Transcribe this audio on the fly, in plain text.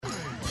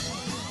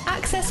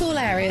Access all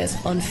areas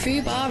on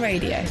Fubar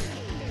Radio.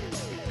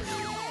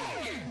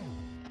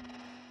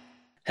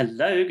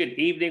 Hello, good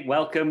evening.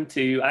 Welcome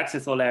to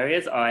Access All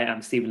Areas. I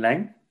am Stephen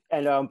Lang.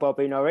 Hello, I'm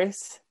Bobby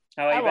Norris.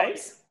 How are you,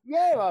 babes?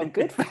 Yeah, I'm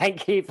good,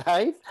 thank you,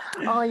 babe.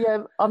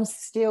 I'm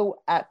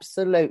still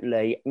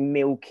absolutely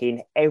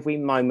milking every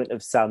moment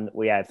of sun that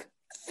we have.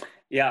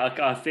 Yeah,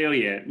 I feel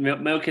you.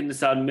 Milking the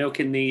sun,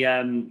 milking the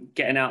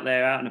getting out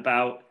there, out and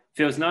about.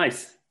 Feels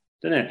nice,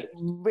 doesn't it? It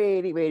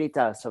really, really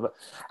does. So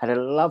I had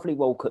a lovely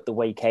walk at the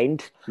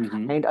weekend,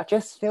 and I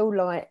just feel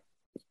like,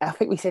 I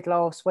think we said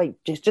last week,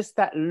 just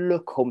that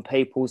look on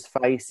people's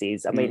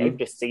faces. I mean, even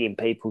just seeing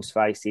people's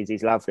faces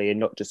is lovely, and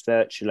not just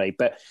virtually,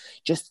 but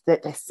just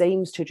that there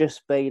seems to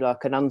just be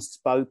like an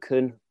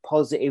unspoken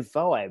positive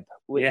vibe,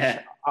 which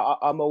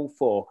I'm all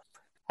for.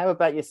 How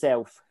about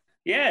yourself?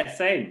 Yeah,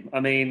 same. I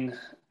mean,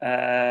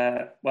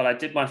 well, I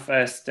did my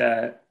first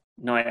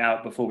night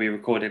out before we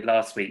recorded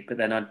last week, but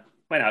then I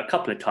went out a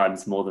couple of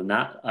times more than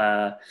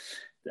that.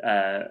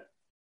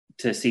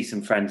 To see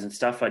some friends and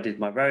stuff. I did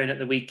my rowing at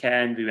the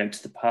weekend. We went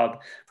to the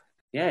pub.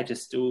 Yeah,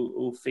 just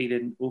all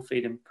feeling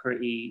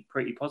pretty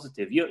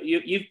positive.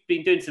 You've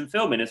been doing some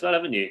filming as well,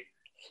 haven't you?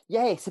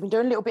 Yes, I've been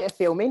doing a little bit of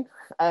filming.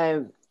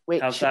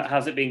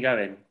 How's it been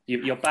going?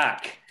 You're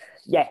back.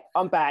 Yeah,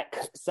 I'm back.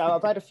 So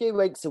I've had a few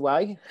weeks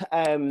away,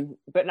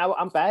 but now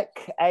I'm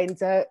back, and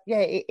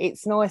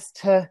it's nice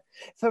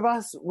for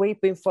us.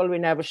 We've been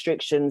following our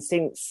restrictions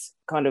since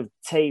kind of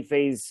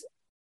TV's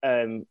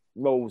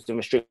rules and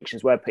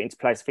restrictions were put into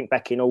place, I think,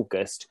 back in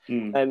August.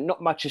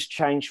 Not much has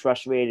changed for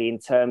us really in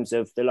terms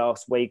of the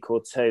last week or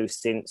two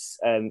since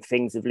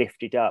things have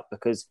lifted up,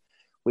 because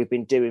we've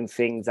been doing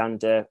things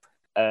under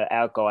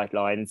our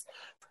guidelines.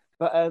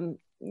 But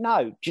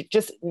no,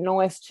 just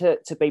nice to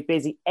be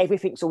busy.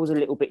 Everything's always a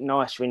little bit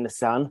nicer in the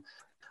sun.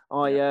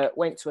 I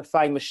went to a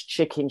famous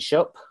chicken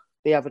shop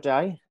the other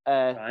day,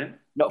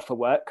 not for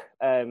work.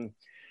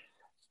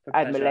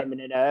 Had my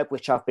lemon and herb,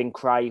 which I've been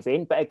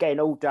craving, but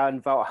again, all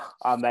done.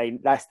 I mean,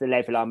 that's the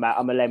level I'm at.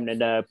 I'm a lemon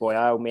and herb boy.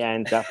 I hold my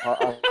hands up.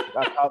 I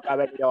can't go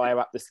any higher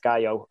up the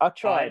scale. I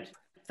tried.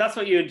 If that's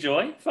what you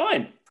enjoy,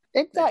 fine.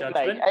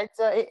 Exactly.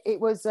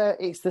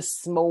 It's the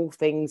small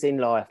things in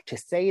life. To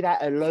see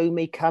that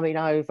halloumi coming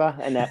over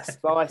and that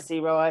spicy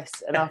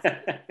rice, and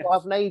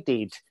what I've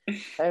needed.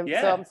 So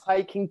I'm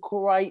taking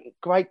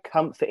great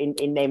comfort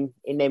in them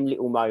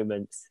little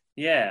moments.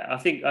 Yeah, I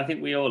think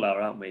we all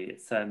are, aren't we?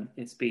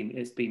 It's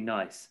been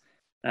nice.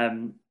 So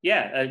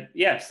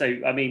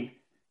I mean,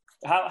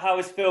 how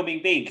has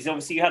filming been? Because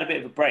obviously you had a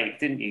bit of a break,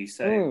 didn't you?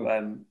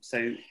 So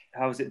so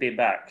how has it been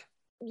back?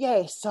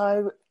 Yeah,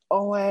 so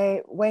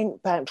I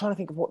went back. I'm trying to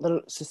think of what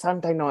the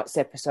Sunday night's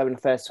episode when I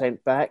first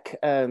went back.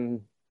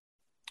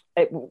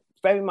 It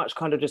very much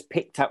kind of just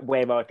picked up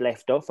where I'd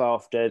left off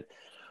after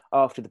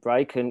the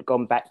break and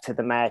gone back to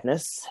the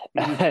madness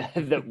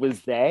that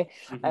was there.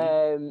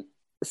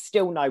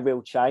 Still no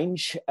real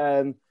change.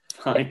 I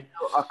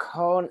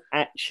can't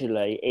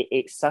actually.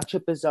 It's such a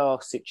bizarre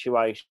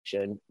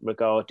situation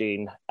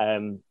regarding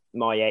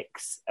my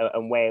ex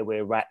and where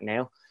we're at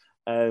now.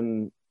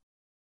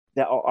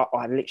 That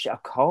I literally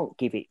can't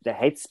give it the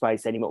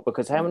headspace anymore,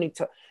 because how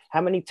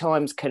many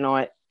times can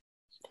I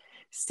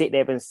sit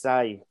there and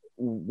say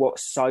what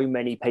so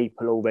many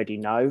people already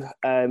know?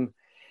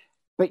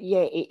 But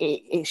yeah,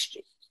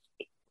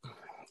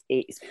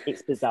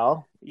 it's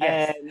bizarre.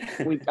 Yes.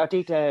 I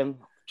did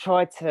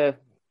try to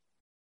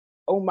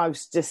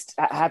almost just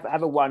have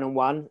a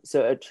one-on-one,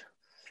 sort of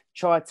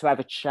try to have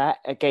a chat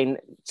again,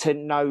 to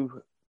no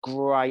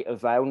great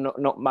avail.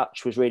 Not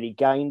much was really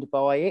gained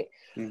by it.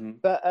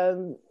 But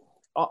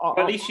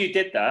at least you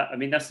did that. I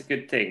mean, that's a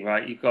good thing,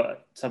 right?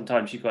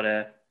 Sometimes you've got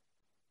to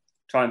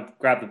try and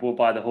grab the ball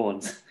by the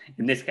horns.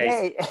 In this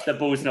case, the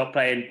ball's not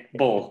playing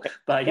ball,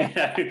 but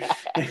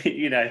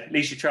at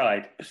least you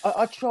tried.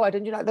 I tried,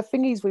 and the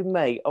thing is with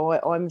me,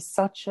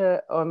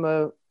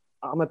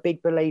 I'm a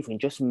big believer in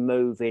just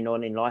moving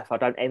on in life. I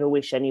don't ever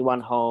wish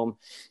anyone harm.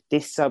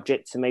 This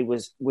subject to me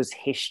was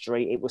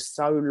history. It was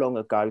so long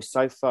ago,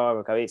 so far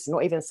ago. It's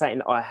not even something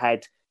that I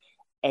had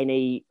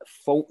any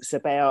thoughts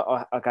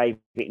about. I gave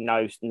it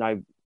no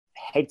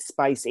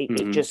headspace.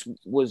 It just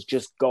was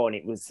gone.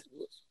 It was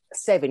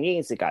 7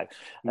 years ago.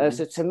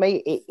 So to me,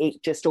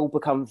 it just all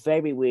become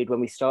very weird when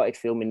we started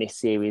filming this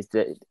series,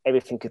 that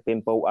everything had been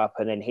brought up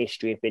and then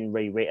history had been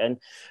rewritten.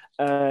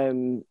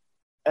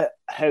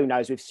 Who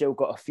knows? We've still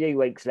got a few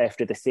weeks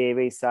left of the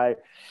series. So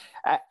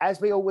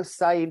as we always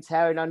say in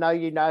town, I know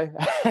you know,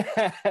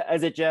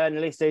 as a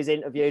journalist who's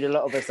interviewed a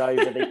lot of us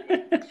over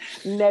the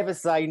never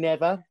say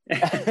never.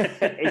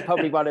 It's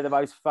probably one of the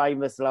most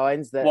famous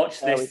lines. That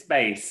watch this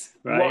space,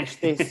 right?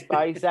 Watch this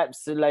space,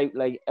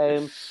 absolutely.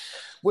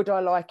 Would I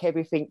like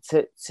everything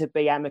to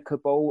be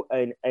amicable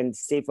and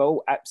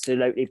civil?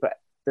 Absolutely. But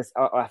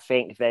I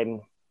think then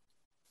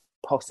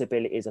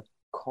possibilities are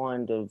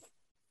kind of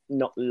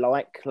not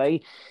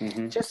likely.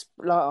 Just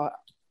like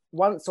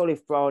once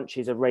olive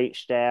branches are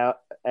reached out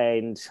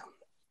and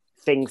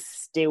things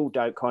still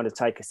don't kind of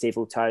take a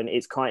civil tone,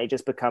 it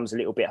just becomes a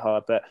little bit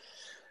hard. But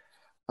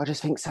I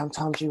just think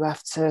sometimes you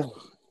have to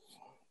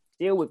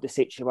deal with the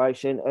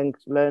situation and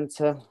learn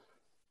to.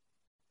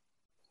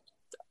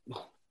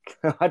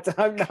 I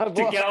don't know.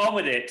 To get on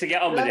with it,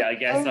 I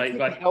guess.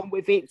 Get on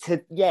with it.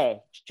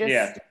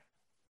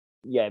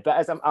 But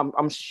as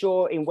I'm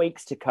sure in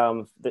weeks to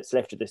come, that's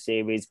left of the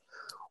series,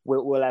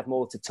 we'll have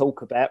more to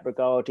talk about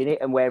regarding it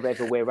and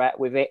wherever we're at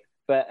with it.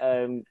 But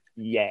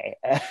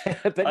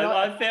but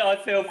I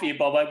feel for you,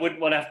 Bob. I wouldn't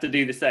want to have to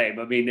do the same.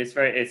 I mean,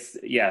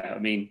 I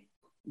mean,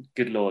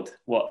 good Lord,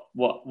 what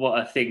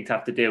a thing to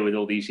have to deal with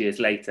all these years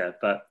later.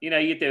 But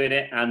you're doing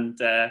it, and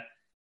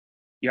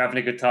you're having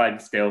a good time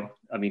still.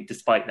 I mean,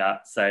 despite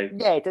that. So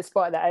yeah,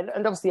 despite that,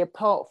 and obviously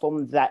apart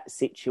from that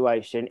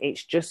situation,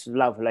 it's just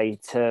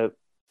lovely to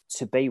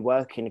be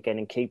working again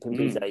and keeping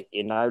busy.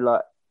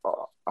 Like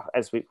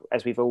as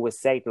we've always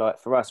said, like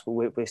for us,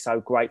 we're so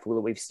grateful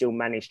that we've still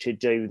managed to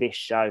do this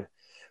show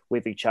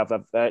with each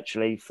other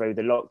virtually through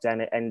the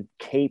lockdown and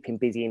keeping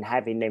busy and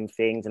having them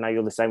things. I know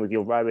you're the same with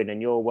your rowing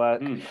and your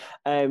work.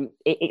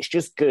 It's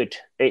just good.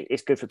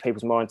 It's good for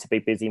people's mind to be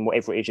busy in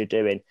whatever it is you're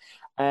doing.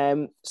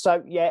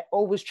 So yeah,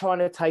 always trying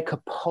to take a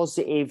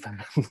positive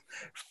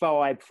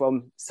vibe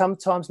from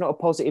sometimes not a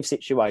positive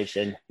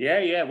situation.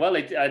 Yeah. Well,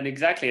 and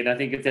exactly. And I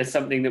think if there's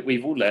something that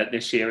we've all learned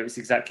this year, it's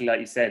exactly like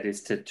you said,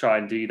 is to try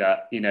and do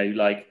that.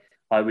 Like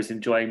I was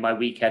enjoying my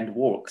weekend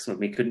walks when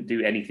we couldn't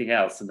do anything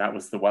else, and that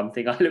was the one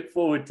thing I look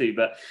forward to.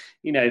 But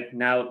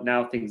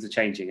now things are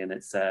changing, and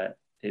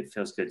it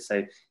feels good.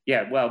 So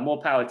yeah, well,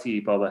 more power to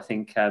you, Bob. I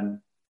think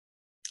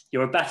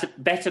you're a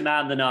better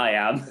man than I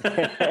am.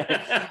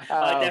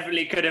 I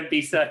definitely couldn't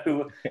be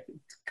so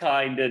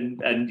kind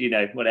and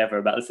whatever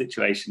about the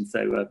situation.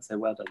 So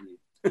well done you.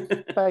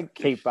 Thank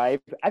you, babe.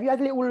 Have you had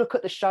a little look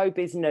at the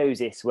showbiz news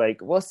this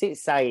week? What's it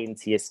saying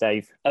to you,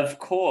 Steve? Of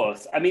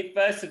course. I mean,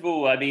 first of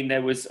all,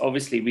 there was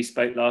obviously, we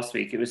spoke last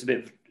week. It was a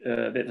bit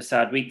of a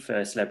sad week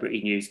for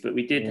celebrity news, but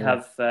we did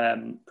have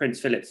Prince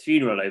Philip's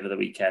funeral over the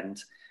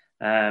weekend,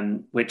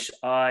 which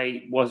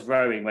I was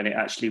rowing when it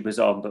actually was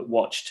on, but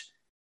watched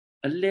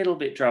a little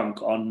bit drunk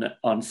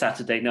on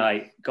Saturday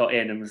night, got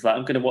in and was like,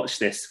 I'm going to watch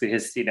this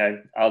because,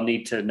 I'll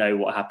need to know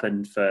what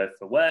happened for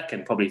work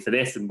and probably for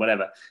this and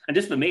whatever. And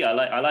just for me, I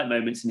like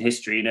moments in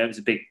history, it was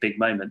a big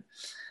moment.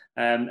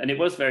 And it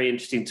was very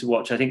interesting to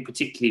watch, I think,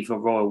 particularly for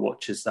royal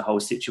watchers, the whole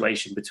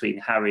situation between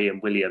Harry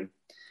and William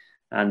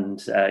and,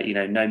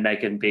 no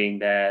Meghan being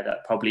there,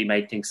 that probably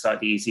made things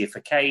slightly easier for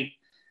Kate.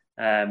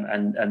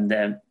 And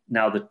then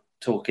now the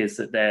talk is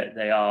that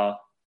they are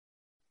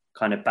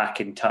kind of back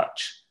in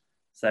touch.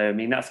 So, I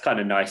mean, that's kind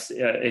of nice.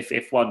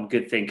 If one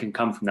good thing can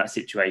come from that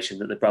situation,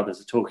 that the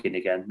brothers are talking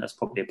again, that's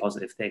probably a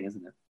positive thing,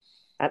 isn't it?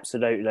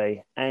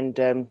 Absolutely.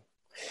 And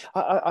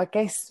I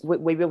guess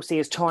we will see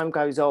as time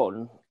goes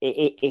on,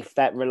 if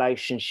that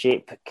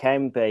relationship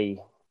can be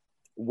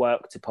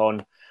worked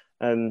upon.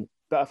 But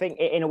I think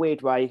in a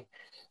weird way,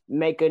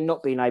 Meghan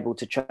not being able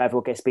to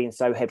travel, I guess being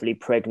so heavily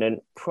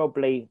pregnant,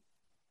 probably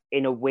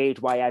in a weird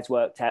way has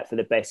worked out for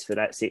the best for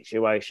that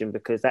situation,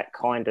 because that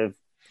kind of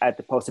had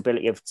the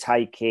possibility of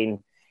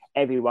taking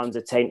everyone's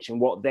attention,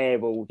 what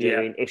they're all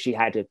doing, if she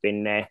had have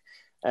been there.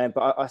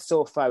 But I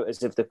saw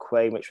photos of the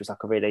Queen, which was like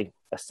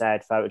a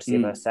sad photo to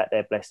see her sat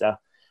there, bless her.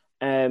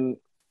 And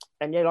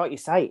yeah, like you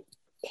say,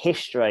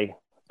 history,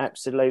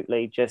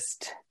 absolutely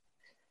just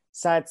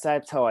sad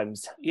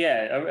times.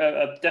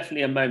 Yeah,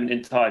 definitely a moment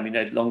in time,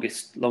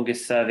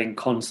 longest serving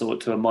consort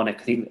to a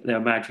monarch. I think they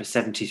were married for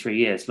 73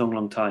 years,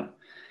 long time.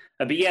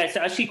 But yeah, it's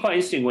actually quite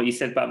interesting what you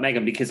said about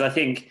Meghan, because I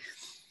think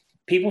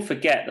people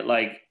forget that,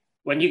 like,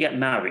 when you get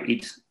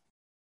married,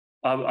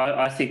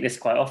 I think this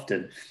quite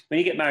often, when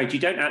you get married, you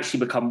don't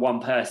actually become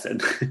one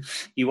person.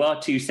 You are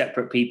two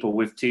separate people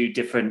with two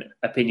different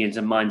opinions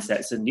and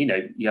mindsets. And,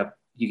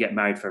 you get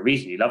married for a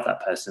reason. You love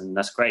that person, and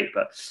that's great.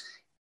 But,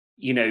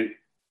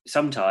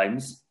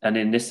 sometimes, and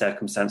in this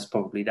circumstance,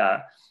 probably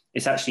that,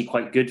 it's actually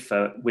quite good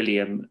for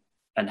William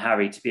and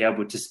Harry to be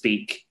able to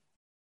speak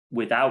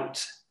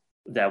without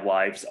their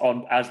wives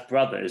as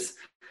brothers.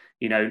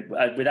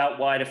 Without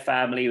wider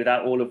family,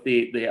 without all of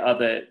the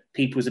other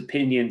people's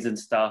opinions and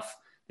stuff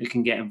that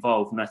can get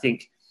involved. And I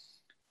think,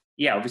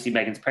 obviously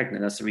Meghan's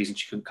pregnant. That's the reason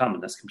she couldn't come,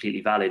 and that's a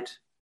completely valid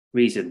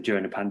reason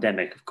during a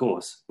pandemic, of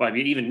course. Well, I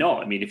mean, even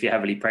not. I mean, if you're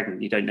heavily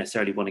pregnant, you don't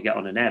necessarily want to get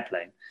on an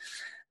airplane.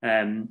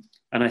 And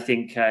I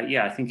think,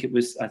 I think it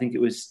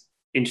was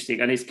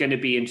interesting, and it's going to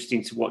be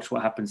interesting to watch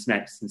what happens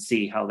next and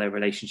see how their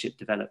relationship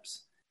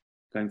develops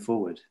going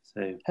forward.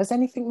 So, has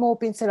anything more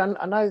been said?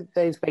 I know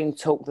there's been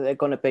talk that they're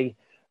going to be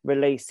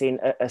releasing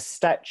a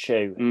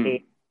statue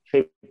in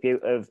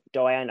tribute of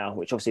Diana,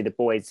 which obviously the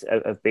boys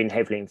have been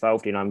heavily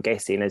involved in, I'm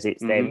guessing, as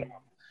it's them.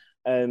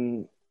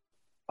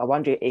 I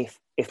wonder if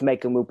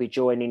Meghan will be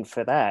joining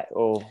for that,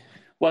 or...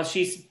 Well,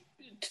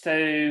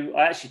 I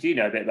actually do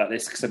know a bit about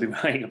this because I've been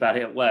writing about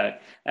it at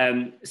work.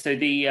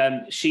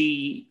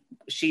 She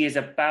is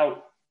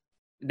about,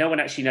 no one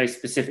actually knows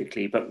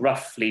specifically, but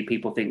roughly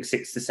people think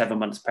 6 to 7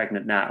 months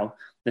pregnant now.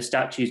 The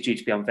statue is due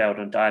to be unveiled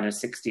on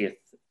Diana's 60th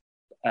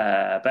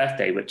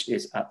birthday, which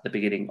is at the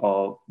beginning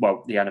of,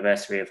 the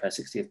anniversary of her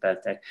 60th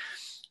birthday,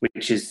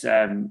 which is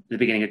the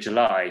beginning of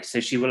July. So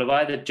she will have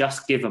either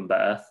just given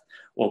birth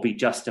or be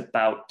just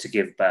about to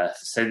give birth.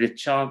 So the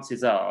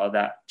chances are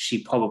that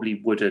she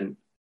probably wouldn't,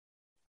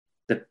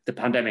 the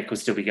pandemic will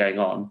still be going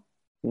on,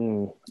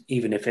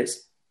 even if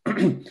it's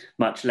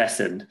much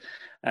lessened.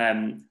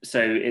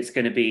 So it's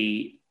going to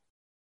be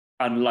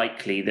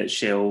unlikely that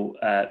she'll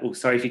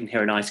sorry if you can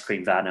hear an ice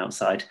cream van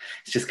outside,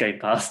 it's just going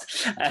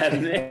past.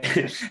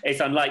 It's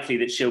unlikely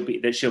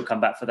that she'll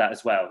come back for that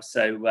as well.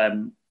 So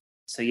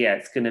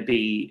yeah,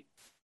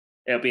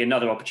 it'll be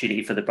another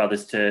opportunity for the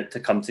brothers to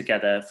come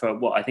together for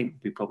what I think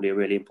would be probably a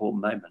really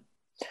important moment.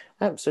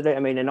 Absolutely. I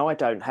mean, and I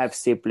don't have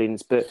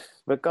siblings, but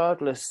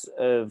regardless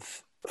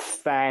of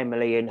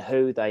family and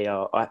who they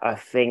are, I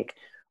think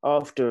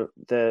after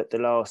the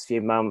last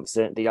few months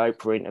and the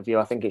Oprah interview,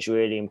 I think it's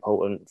really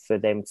important for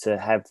them to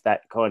have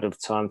that kind of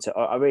time to.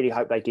 I really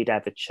hope they did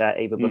have a chat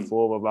either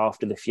before or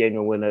after the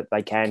funeral, and that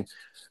they can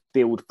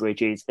build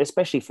bridges,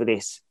 especially for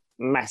this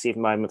massive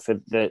moment for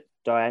the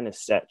Diana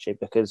statue,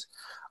 because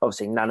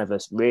obviously none of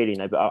us really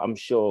know, but I'm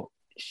sure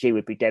she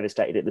would be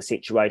devastated at the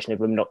situation of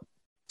them not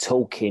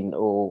talking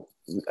or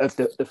of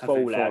the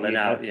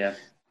fallout. Yeah.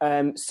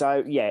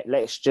 So yeah,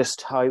 let's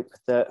just hope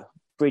that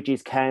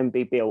bridges can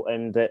be built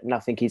and that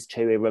nothing is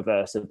too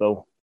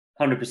irreversible.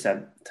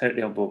 100%,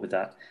 totally on board with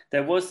that.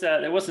 There was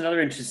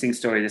another interesting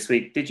story this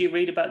week. Did you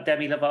read about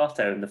Demi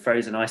Lovato and the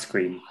frozen ice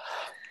cream?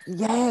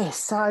 Yeah,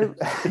 so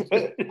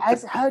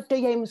as her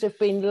DMs have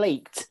been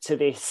leaked to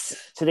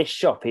this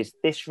shop, is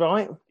this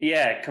right?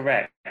 Yeah,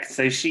 correct.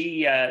 So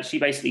she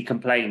basically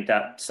complained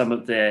that some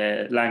of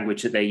the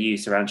language that they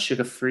used around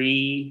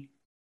sugar-free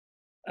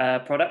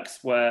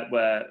products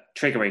were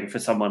triggering for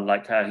someone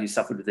like her who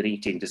suffered with an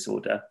eating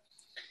disorder,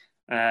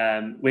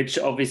 which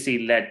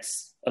obviously led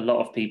a lot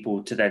of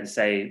people to then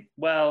say,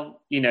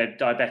 well,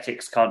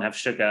 diabetics can't have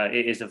sugar.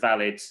 It is a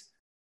valid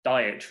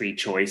dietary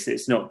choice.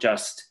 It's not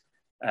just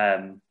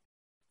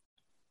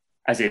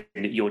as in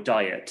your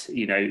diet.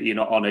 You're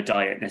not on a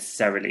diet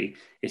necessarily.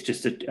 It's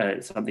just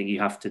something you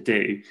have to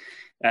do.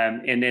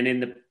 And then in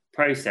the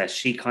process,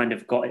 she kind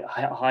of got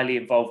highly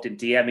involved in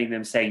DMing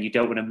them saying, you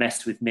don't want to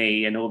mess with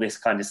me and all this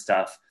kind of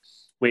stuff,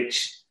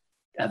 which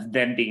have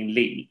then been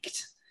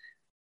leaked.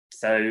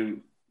 So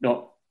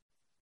not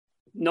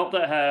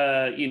that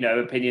her,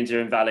 opinions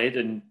are invalid,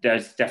 and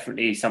there's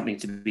definitely something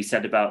to be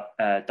said about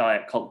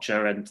diet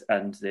culture and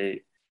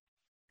the,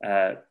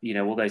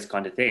 all those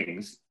kind of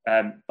things.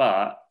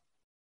 But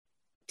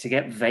to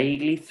get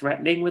vaguely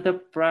threatening with a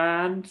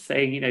brand,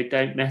 saying,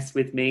 don't mess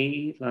with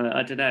me,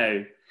 I don't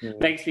know,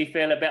 makes me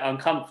feel a bit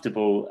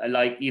uncomfortable.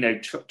 Like,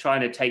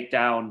 trying to take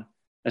down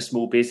a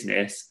small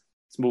business,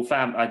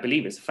 I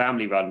believe it's a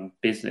family-run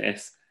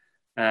business.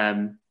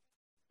 And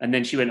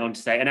then she went on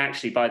to say, and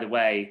actually, by the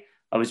way,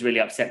 I was really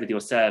upset with your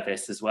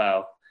service as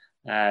well,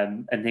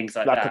 and things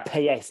like that.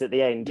 Like a PS at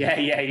the end.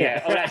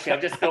 Yeah. Oh, actually,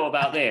 I've just thought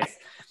about this.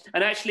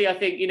 And actually, I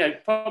think,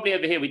 probably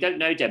over here, we don't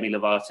know Demi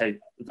Lovato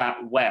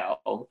that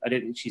well. I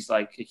don't think she's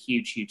like a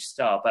huge, huge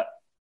star. But,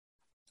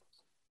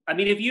 I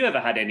mean, have you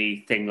ever had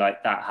anything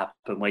like that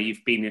happen where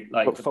you've been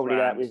like... Falling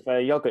out with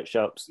yogurt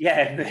shops?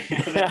 Yeah.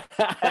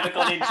 Ever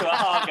gone into a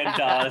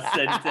Haagen-Dazs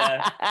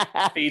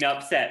and been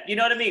upset? You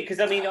know what I mean?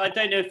 Because, I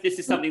don't know if this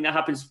is something that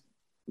happens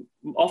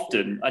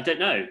often. I don't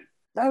know.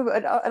 No,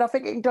 and I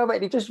think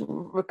indirectly, just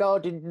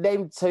regarding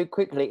them too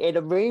quickly, in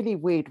a really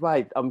weird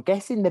way, I'm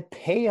guessing the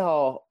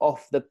PR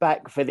off the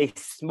back for this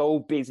small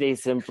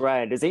business and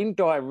brand is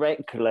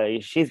indirectly,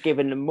 she's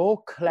given them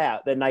more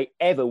clout than they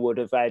ever would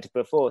have had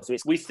before. So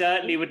we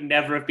certainly would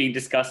never have been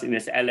discussing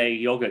this LA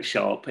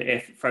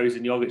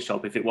frozen yogurt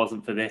shop, if it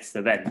wasn't for this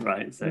event,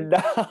 right? So,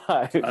 no,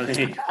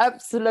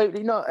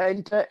 absolutely not.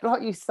 And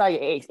like you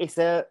say,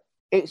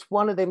 it's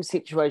one of them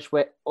situations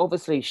where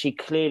obviously she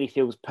clearly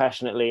feels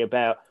passionately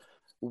about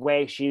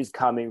where she's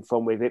coming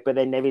from with it, but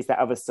then there is that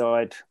other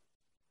side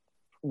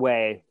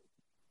where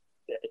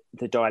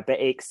the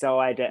diabetic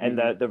side and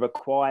the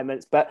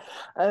requirements. But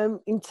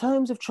in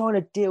terms of trying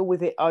to deal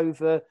with it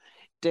over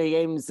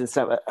DMs and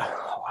stuff,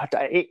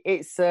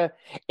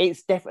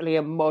 it's definitely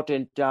a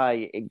modern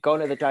day.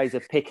 Gone are the days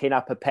of picking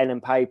up a pen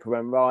and paper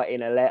and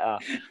writing a letter.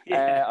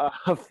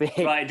 I think,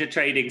 right into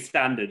trading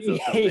standards or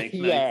something.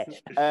 Yeah,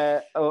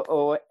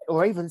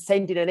 or even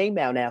sending an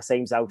email now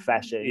seems old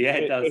fashioned. Yeah,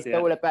 it does. It's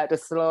all about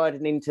just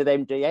sliding into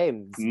them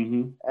DMs.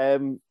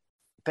 Mm-hmm.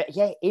 But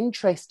yeah,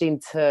 interesting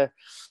to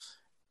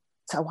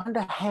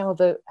wonder how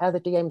the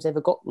DMs ever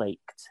got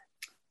leaked.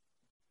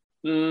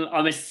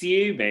 I'm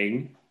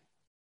assuming,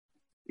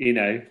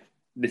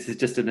 this is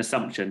just an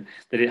assumption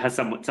that it has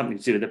something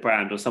to do with the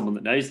brand or someone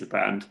that knows the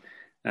brand.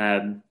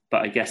 But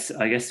I guess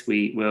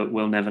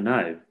we'll never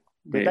know.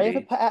 Really. Did they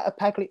ever put out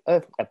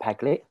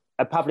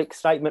a public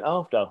statement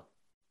after?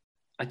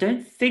 I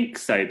don't think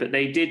so, but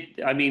they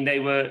did. I mean, they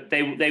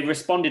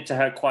responded to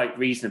her quite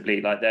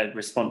reasonably. Like their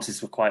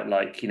responses were quite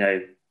like,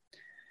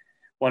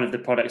 one of the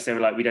products they were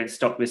like, we don't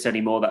stock this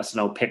anymore. That's an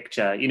old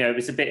picture. It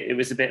was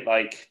a bit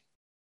like,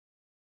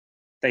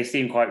 they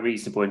seemed quite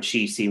reasonable and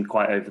she seemed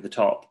quite over the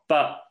top.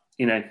 But,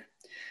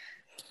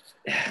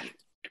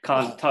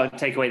 can't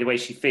take away the way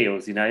she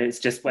feels, It's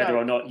just whether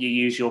or not you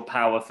use your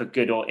power for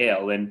good or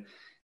ill. And,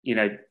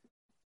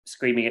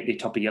 screaming at the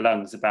top of your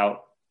lungs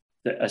about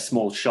a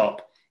small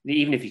shop,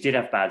 even if you did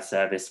have bad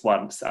service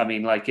once. I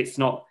mean, like, it's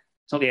not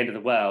the end of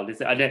the world, is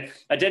it? I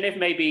don't know if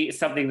maybe it's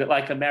something that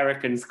like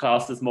Americans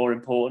class as more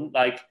important.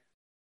 Like,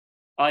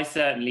 I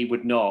certainly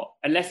would not,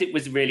 unless it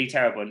was really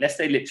terrible, unless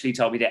they literally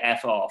told me to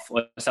F off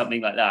or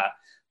something like that.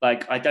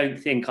 Like, I don't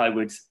think I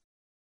would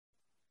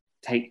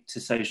take to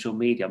social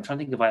media. I'm trying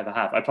to think if I ever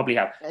have. I probably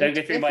have. Don't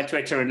go through my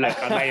Twitter and look.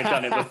 I may have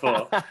done it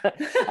before.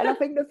 And I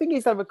think the thing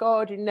is,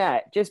 regarding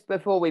that, just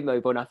before we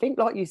move on, I think,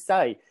 like you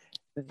say,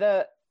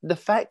 the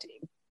fact,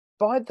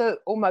 by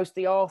almost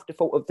the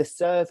afterthought of the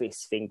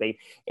service thing being,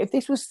 if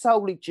this was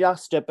solely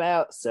just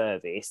about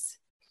service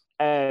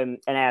and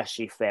how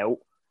she felt,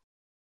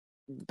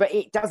 but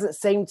it doesn't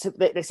seem to,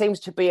 there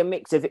seems to be a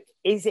mix of,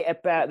 is it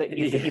about that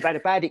you've had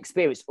a bad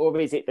experience, or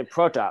is it the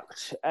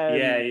product?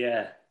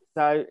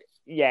 So,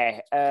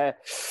 yeah.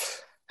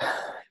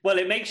 Well,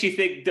 it makes you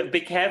think that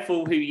be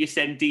careful who you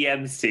send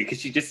DMs to,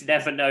 because you just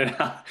never know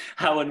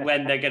how and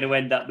when they're going to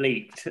end up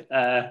leaked.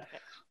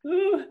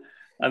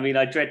 I mean,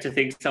 I dread to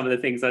think some of the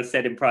things I've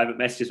said in private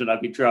messages when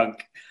I've been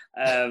drunk.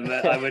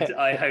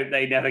 I hope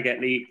they never get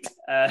leaked.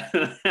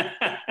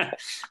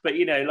 But,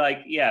 you know, like,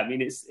 yeah, I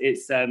mean,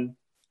 it's a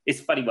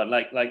funny one.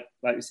 Like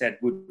we said,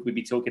 would we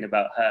be talking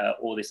about her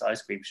or this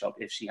ice cream shop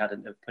if she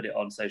hadn't have put it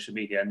on social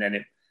media and then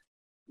it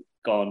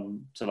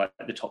gone to like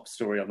the top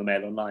story on the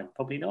Mail Online?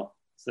 Probably not.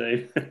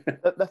 So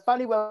the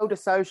funny world of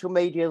social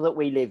media that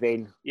we live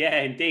in.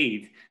 Yeah,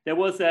 indeed. There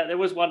was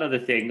one other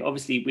thing.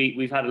 Obviously,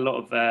 we've had a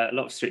lot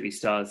of Strictly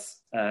Stars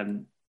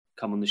come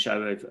on the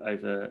show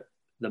over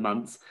the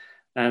months,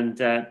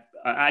 and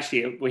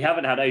actually we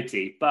haven't had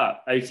Oti,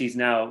 but Oti's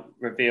now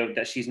revealed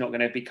that she's not going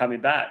to be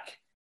coming back.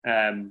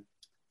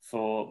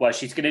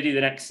 She's going to do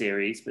the next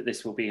series, but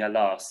this will be her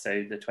last.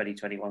 So the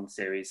 2021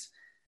 series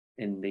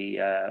in the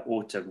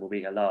autumn will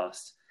be her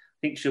last.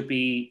 I think she'll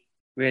be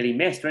really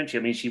missed, won't she?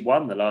 I mean, she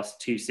won the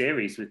last two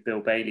series with Bill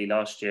Bailey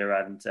last year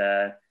and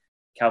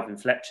Calvin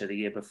Fletcher the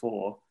year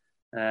before.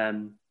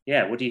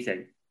 What do you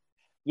think?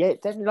 Yeah,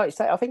 definitely. Like you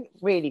say, I think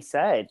really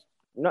sad.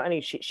 Not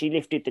only she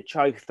lifted the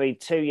trophy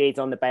 2 years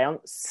on the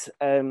bounce,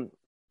 the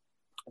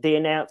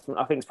announcement,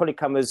 I think, it's probably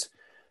come as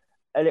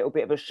a little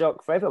bit of a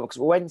shock for everyone, because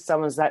when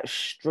someone's that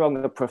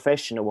strong a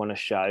professional on a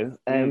show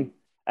and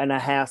a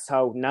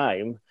household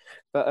name,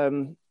 but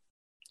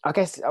I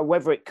guess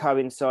whether it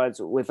coincides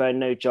with her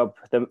new job,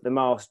 the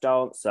Masked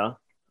Dancer.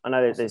 I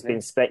know that there's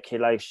been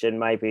speculation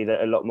maybe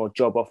that a lot more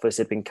job offers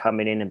have been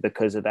coming in, and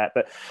because of that.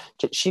 But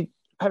she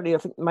apparently, I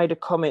think, made a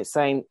comment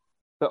saying,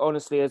 "But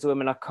honestly, as a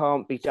woman, I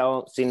can't be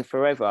dancing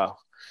forever,"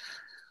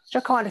 which I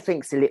kind of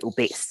think's a little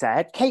bit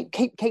sad.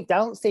 Keep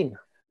dancing.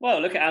 Well,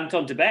 look at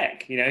Anton de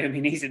Beek. You know, I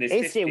mean, he's in his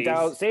 50s. He's still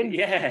dancing.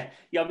 Yeah.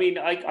 I mean,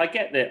 I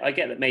get that. I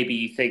get that. Maybe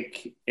you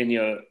think in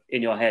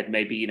your head,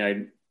 maybe, you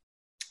know,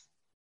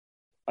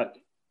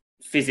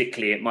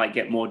 physically it might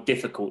get more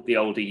difficult the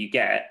older you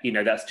get. You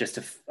know, that's just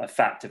a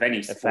fact of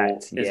any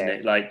sport, isn't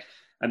it? Like,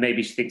 and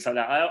maybe she thinks like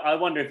that. I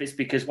wonder if it's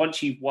because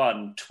once you've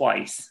won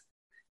twice,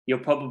 you're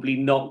probably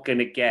not going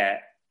to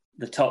get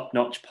the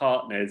top-notch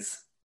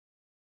partners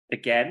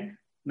again,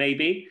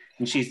 maybe.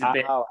 And she's a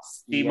bit,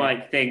 she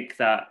might think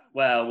that,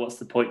 well, what's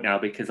the point now?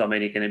 Because I'm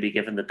only going to be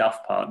given the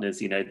Duff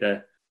partners, you know,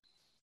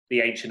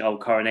 the ancient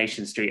old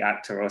Coronation Street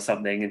actor or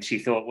something. And she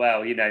thought,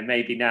 well, you know,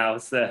 maybe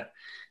now's the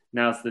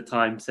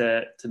time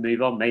to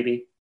move on,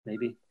 maybe.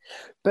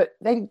 But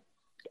then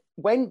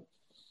when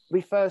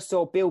we first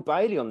saw Bill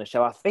Bailey on the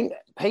show, I think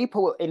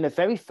people in the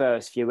very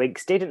first few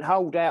weeks didn't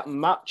hold out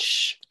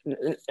much,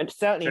 and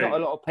certainly not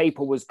a lot of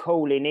people was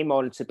calling him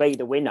on to be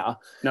the winner.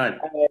 No.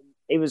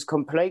 It was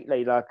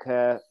completely like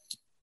a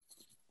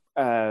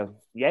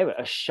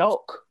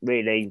shock,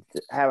 really,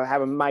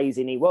 how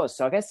amazing he was.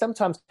 So I guess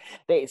sometimes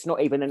it's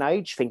not even an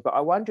age thing, but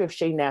I wonder if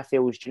she now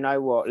feels, you know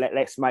what,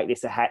 let's make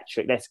this a hat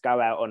trick, let's go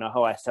out on a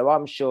high. So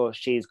I'm sure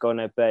she's going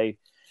to be,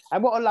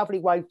 and what a lovely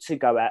way to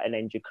go out and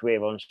end your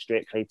career on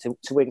Strictly, to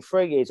win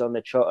 3 years on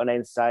the trot and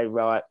then say,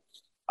 right,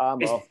 I'm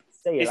off.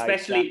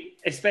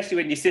 Especially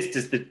when your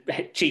sister's the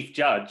chief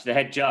judge, the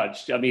head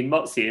judge. I mean,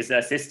 Motzi is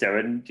her sister,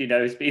 and you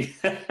know, has been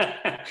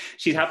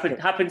she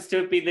happens to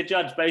have been the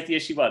judge both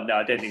years she won. No,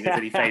 I don't think there's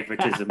any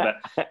favouritism,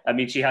 but I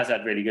mean, she has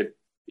had really good,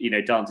 you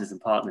know, dancers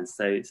and partners.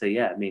 So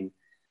yeah, I mean,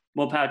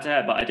 more power to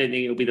her. But I don't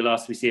think it'll be the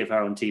last we see of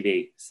her on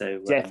TV.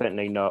 So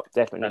definitely not.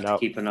 To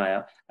keep an eye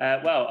out.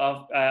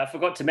 I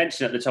forgot to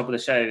mention at the top of the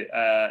show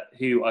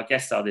who our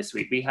guests are this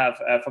week. We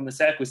have from the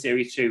Circle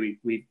Series 2.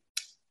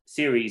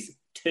 Series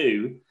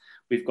 2.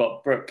 We've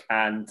got Brooke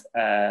and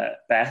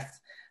Beth,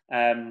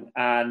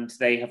 and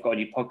they have got a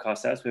new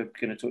podcast out, so we're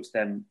going to talk to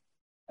them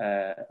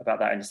about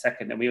that in a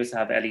second. And we also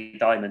have Ellie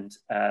Diamond,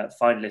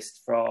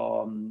 finalist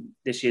from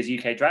this year's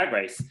UK Drag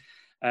Race.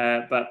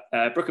 But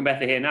Brooke and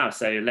Beth are here now,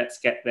 so let's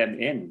get them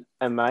in.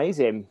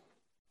 Amazing.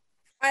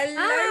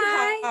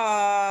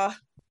 Aloha.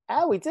 How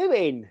are we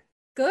doing?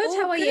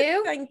 Good, how are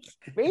you?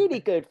 Really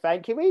good,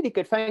 thank you. Really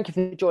good. Thank you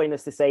for joining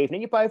us this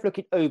evening. You're both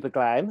looking uber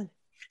glam.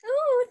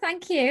 Oh,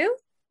 thank you.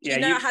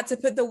 Yeah, I had to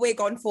put the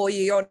wig on for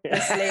you,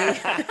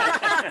 honestly.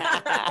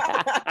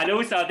 And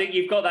also, I think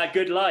you've got that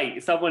good light.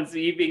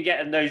 You've been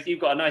getting those. You've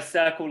got a nice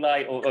circle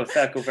light, or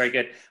circle, very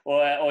good,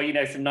 or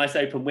some nice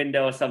open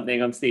window or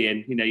something. I'm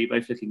seeing. You're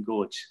both looking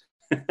gorge.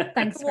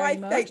 Thanks very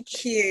much.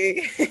 Thank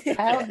you.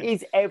 How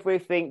is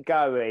everything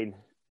going?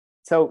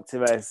 Talk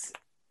to us.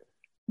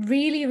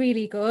 Really,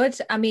 really good.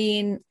 I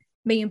mean,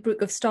 me and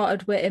Brooke have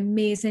started with an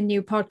amazing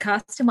new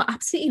podcast, and we're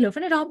absolutely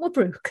loving it, aren't we,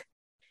 Brooke?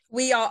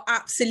 We are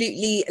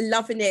absolutely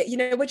loving it.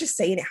 We're just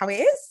saying it how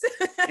it is.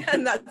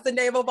 And that's the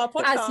name of our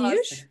podcast. As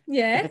usual,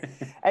 yeah.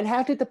 And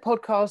how did the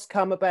podcast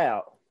come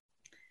about?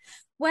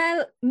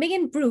 Well, me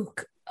and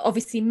Brooke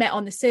obviously met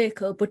on the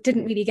circle, but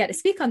didn't really get to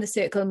speak on the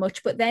circle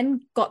much, but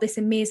then got this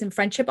amazing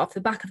friendship off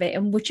the back of it.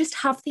 And we just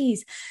have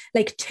these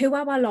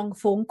 2-hour-long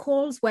phone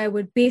calls where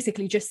we'd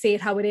basically just say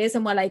it how it is.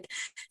 And we're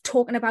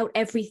talking about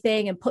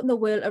everything and putting the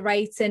world to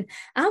rights. And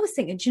I was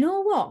thinking, do you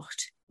know what?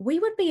 We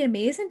would be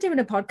amazing doing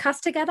a podcast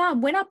together.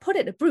 And when I put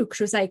it to Brooke,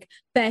 she was like,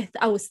 Beth,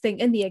 I was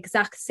thinking the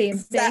exact same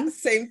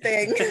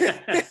thing.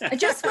 I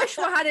just wish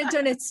we hadn't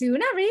done it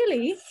sooner,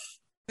 really.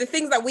 The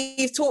things that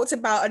we've talked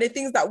about and the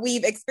things that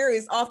we've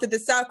experienced after the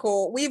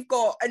circle, we've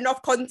got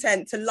enough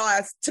content to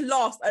last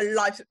a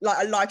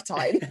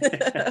lifetime.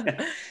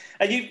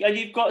 And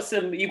you've got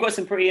some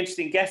pretty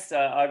interesting guests.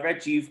 I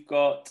read you've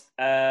got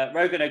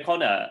Rogan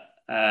O'Connor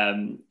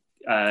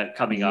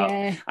coming up,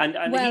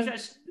 and he's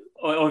actually,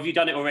 or have you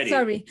done it already?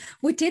 Sorry,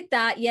 we did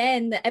that,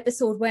 and the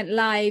episode went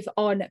live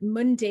on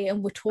Monday,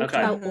 and we talked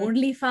about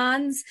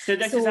OnlyFans. So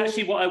this is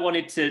actually what I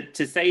wanted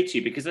to say to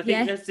you, because I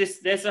think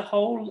there's a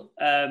whole,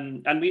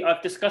 and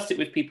I've discussed it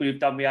with people who've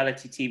done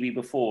reality TV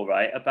before,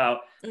 right?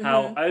 About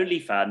how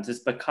OnlyFans has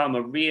become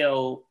a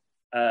real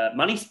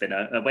money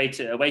spinner, a way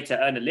to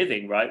earn a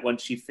living, right?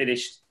 Once you've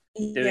finished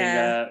doing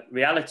a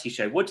reality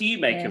show. What do you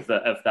make of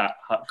that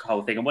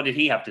whole thing? And what did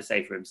he have to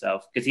say for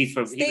himself? Because he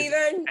was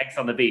Ex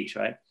on the Beach,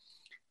 right?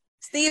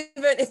 Stephen,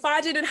 if I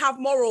didn't have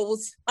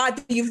morals,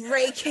 I'd be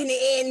raking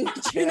it in.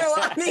 Do you know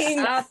what I mean?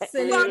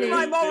 Absolutely. Fuck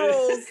my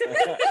morals.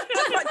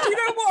 But do you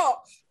know what?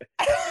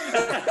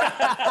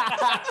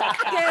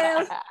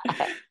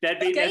 There's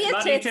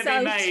money to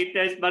be made.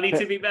 There's money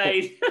to be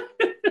made.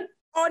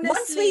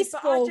 Honestly,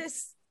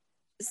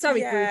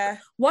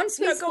 once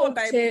we spoke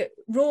to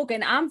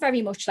Rogan, I'm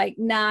very much like,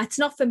 nah, it's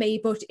not for me,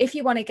 but if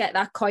you want to get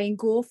that coin,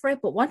 go for it.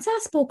 But once I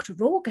spoke to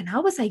Rogan, I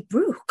was like,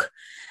 Brooke,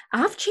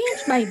 I've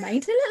changed my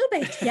mind a little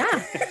bit.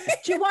 Yeah.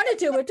 Do you want to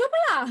do a double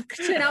act?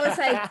 And I was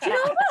like, do you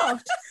know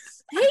what?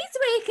 He's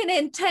raking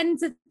in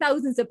tens of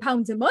thousands of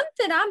pounds a month,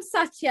 and I'm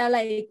sat here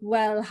like,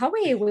 well,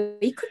 Howie,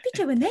 we could be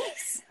doing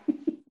this.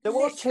 So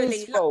what's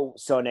his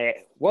thoughts on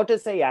it? What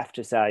does he have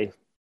to say?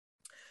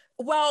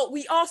 Well,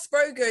 we asked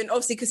Rogan,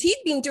 obviously, because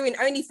he'd been doing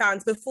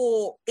OnlyFans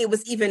before it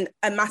was even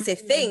a massive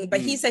thing,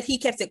 but he said he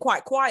kept it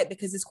quite quiet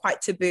because it's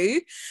quite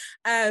taboo.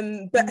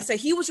 So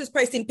he was just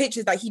posting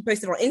pictures that he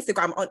posted on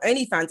Instagram on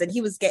OnlyFans, and he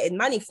was getting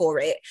money for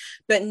it.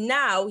 But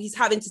now he's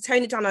having to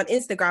tone it down on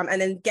Instagram and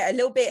then get a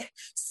little bit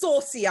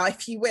saucier,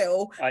 if you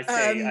will, I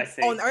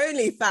see. on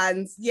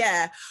OnlyFans.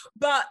 Yeah.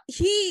 But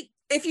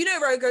if you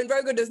know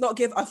Rogan does not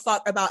give a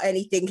fuck about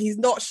anything. He's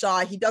not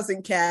shy. He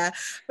doesn't care.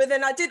 But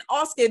then I did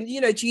ask him,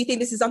 do you think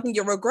this is something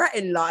you regret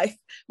in life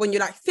when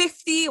you're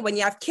 50, when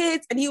you have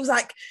kids? And he was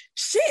like,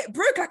 shit,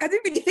 Brooke, I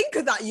didn't really think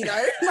of that,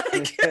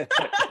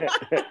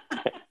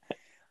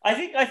 I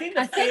think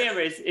the fear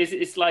is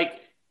it's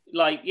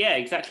yeah,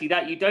 exactly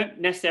that. You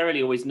don't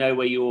necessarily always know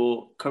where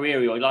your career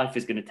or your life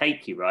is going to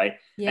take you, right?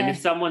 Yeah. And if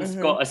someone's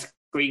got a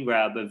screen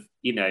grab of,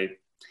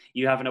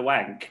 you having a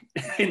wank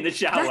in the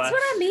shower. That's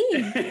what I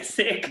mean.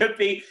 It could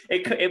be.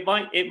 It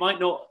might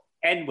not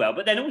end well,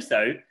 but then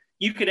also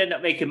you could end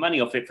up making money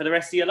off it for the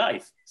rest of your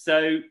life.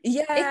 So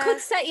it could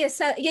set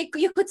yourself.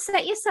 You could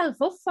set yourself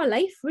up for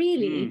life,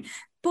 really.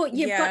 But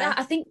you've got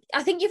to, I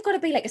think you've got to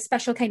be like a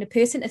special kind of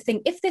person to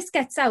think, if this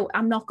gets out,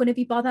 I'm not going to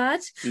be bothered.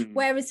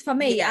 Whereas for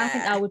me, I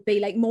think I would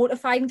be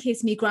mortified in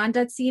case me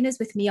granddad seen us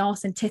with me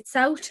arse and tits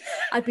out.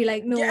 I'd be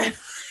like, no,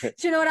 do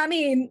you know what I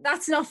mean?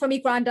 That's not for me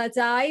granddad's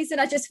eyes.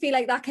 And I just feel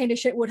like that kind of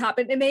shit would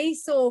happen to me.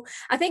 So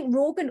I think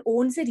Rogan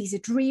owns it. He's a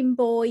dream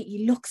boy.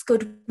 He looks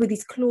good with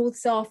his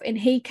clothes off and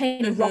he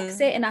kind of rocks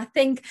it. And I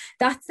think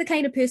that's the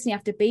kind of person you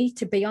have to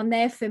be on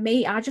there. For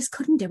me, I just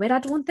couldn't do it, I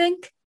don't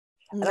think.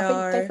 And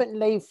I think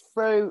definitely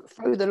through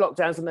the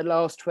lockdowns in the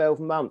last 12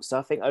 months,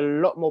 I think a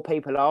lot more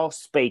people are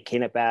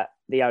speaking about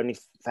the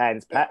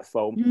OnlyFans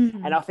platform.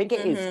 And I think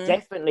it is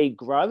definitely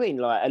growing.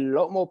 A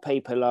lot more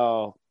people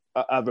are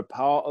a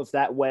part of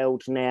that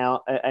world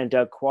now and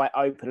are quite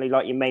openly,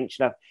 like you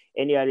mentioned.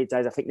 In the early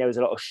days, I think there was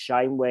a lot of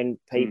shame when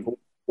people...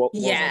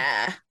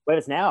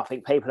 Whereas now, I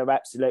think people are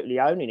absolutely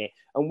owning it.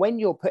 And when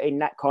you're putting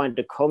that kind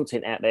of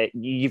content out there,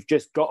 you've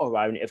just got to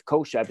own it. Of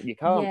course, but you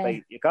can't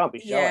be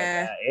shy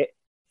about it.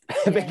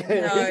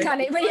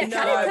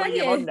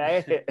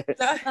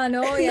 I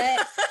know,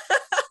 yeah.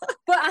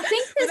 But I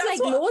think there's like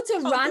loads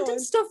of random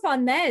stuff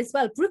on there as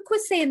well. Brooke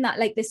was saying that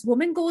like this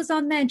woman goes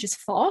on there and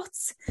just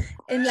farts.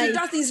 And she like,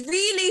 does these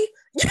really...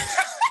 and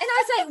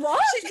I was like,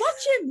 what? What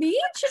do you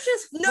mean? She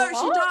just No,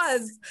 farts? she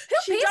does.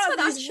 Who pays for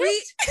that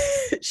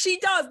shit? She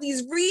does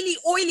these really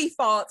oily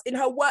farts in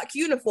her work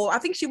uniform. I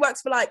think she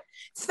works for like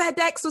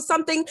FedEx or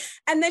something.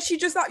 And then she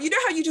just like, you know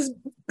how you just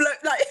blow,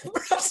 like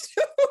brush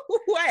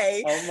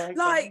away? Oh my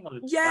like, God.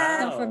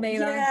 yeah. Wow. Not for me,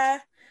 Yeah.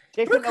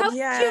 Brooke, how do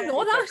you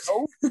know that?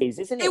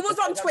 Isn't it? It was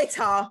on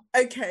Twitter.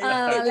 Okay. It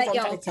was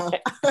on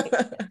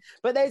Twitter.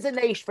 But there's a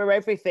niche for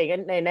everything,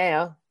 isn't there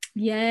now?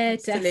 Yeah,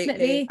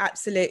 definitely.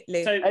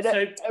 Absolutely. So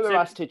Who are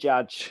us to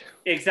judge?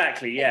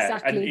 Exactly, yeah.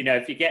 Exactly. And, you know,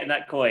 if you're getting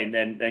that coin,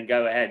 then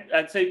go ahead.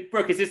 And so,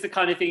 Brooke, is this the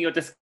kind of thing you're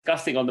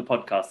discussing on the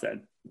podcast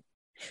then?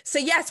 So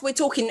yes, we're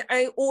talking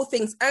all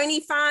things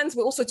OnlyFans.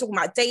 We're also talking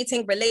about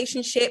dating,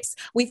 relationships.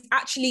 We've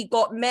actually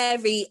got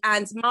Mary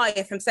and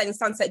Maya from Selling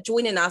Sunset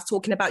joining us,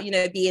 talking about, you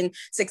know, being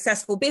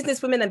successful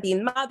businesswomen and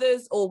being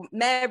mothers, or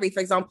Mary, for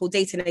example,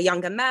 dating a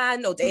younger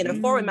man or dating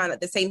a foreign man at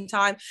the same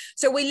time.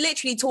 So we're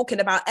literally talking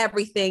about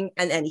everything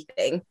and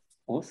anything.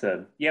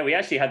 Awesome. Yeah, we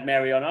actually had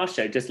Mary on our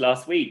show just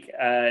last week.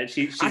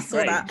 She's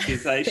great. That.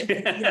 She's like,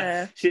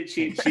 yeah.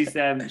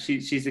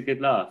 she's a good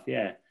laugh.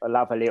 Yeah. I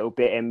love a little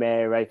bit in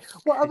Mary.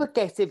 What other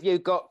guests have you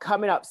got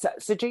coming up?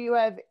 So do you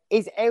have,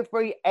 is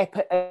every a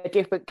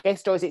different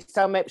guest, or is it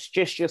some eps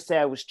just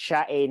yourselves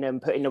chatting and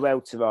putting the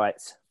world to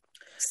rights?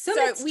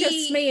 It's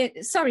just me.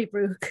 Sorry,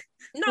 Brooke.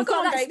 No,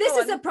 this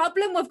is a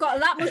problem. We've got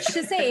that much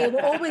to say. We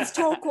always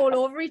talk all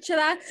over each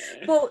other.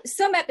 But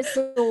some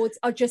episodes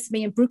are just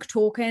me and Brooke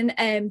talking,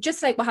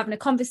 just like we're having a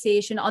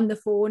conversation on the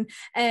phone.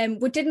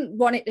 We didn't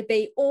want it to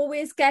be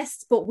always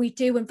guests, but we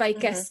do invite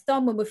guests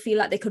on when we feel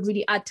like they could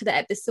really add to the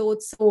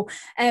episode. So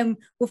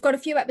we've got a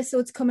few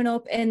episodes coming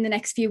up in the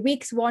next few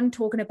weeks. One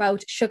talking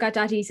about sugar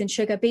daddies and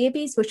sugar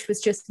babies, which was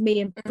just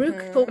me and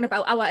Brooke talking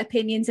about our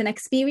opinions and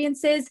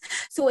experiences.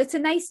 So it's a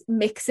nice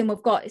mix, and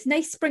we've got a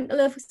nice sprinkle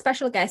of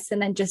special guests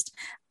and then just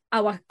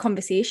our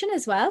conversation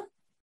as well.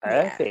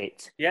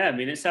 Perfect. Yeah, I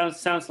mean, it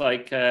sounds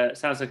like a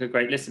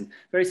great listen.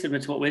 Very similar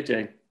to what we're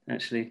doing,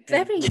 actually.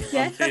 Very,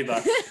 yeah.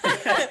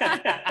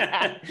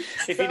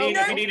 If you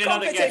need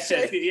another guest,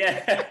 if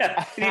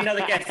you need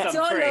another guest, I'm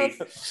free.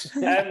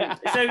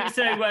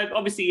 So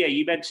obviously, yeah,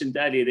 you mentioned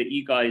earlier that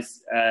you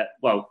guys,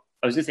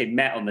 I was going to say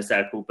met on the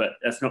circle, but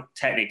that's not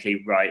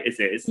technically right, is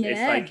it? It's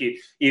like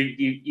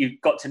you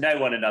got to know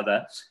one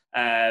another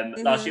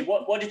last year.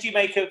 What did you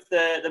make of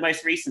the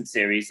most recent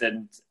series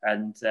and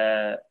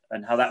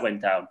how that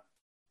went down?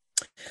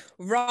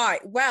 Right.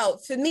 Well,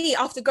 for me,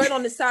 after going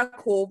on the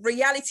circle,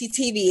 reality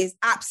TV is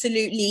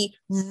absolutely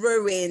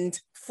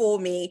ruined for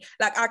me.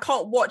 Like, I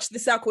can't watch the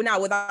circle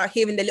now without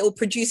hearing the little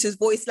producer's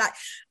voice, like,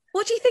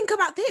 what do you think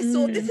about this?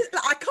 Or this is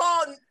like, I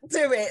can't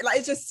do it. Like,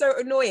 it's just so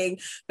annoying.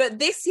 But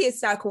this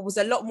year's circle was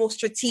a lot more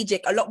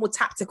strategic, a lot more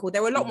tactical. They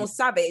were a lot more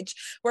savage.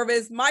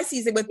 Whereas my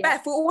season with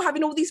Beth, we're all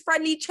having all these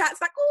friendly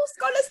chats, like, oh,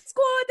 Scholar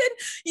Squad, and,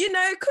 you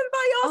know,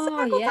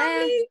 Kumbaya,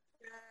 family.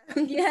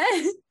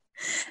 Yeah.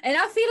 And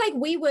I feel like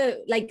we were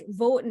like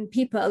voting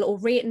people or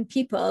rating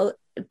people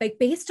like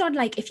based on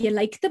like if you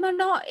like them or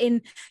not,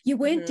 and you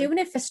weren't doing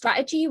it for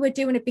strategy, you were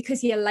doing it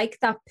because you like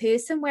that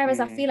person, whereas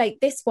I feel like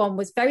this one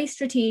was very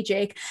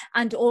strategic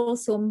and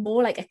also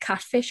more like a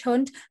catfish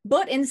hunt.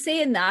 But in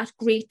saying that,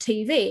 great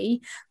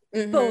TV.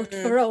 But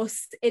for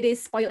us, it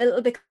is spoiled a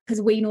little bit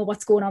because we know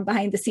what's going on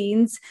behind the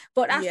scenes.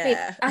 But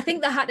I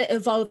think they had to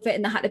evolve it,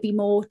 and there had to be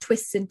more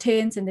twists and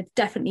turns, and they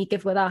definitely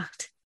give with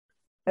that.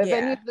 Have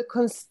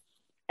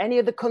any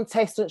of the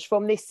contestants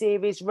from this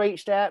series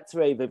reached out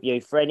to either of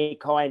you for any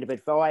kind of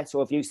advice,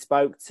 or have you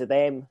spoke to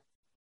them?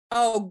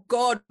 Oh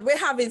God, we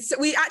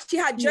actually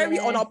had Joey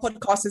on our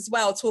podcast as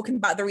well, talking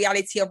about the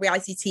reality of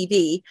reality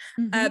TV.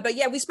 But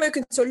yeah, we've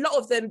spoken to a lot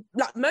of them,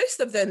 like most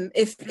of them,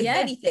 if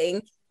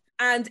anything.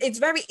 And it's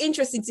very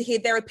interesting to hear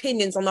their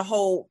opinions on the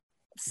whole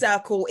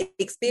circle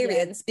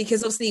experience,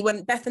 because obviously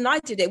when Beth and I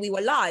did it, we were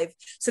live,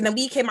 so then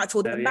we came out to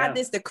all the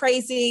madness, the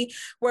crazy,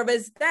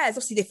 whereas theirs,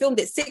 obviously they filmed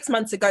it 6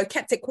 months ago,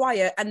 kept it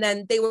quiet, and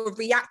then they were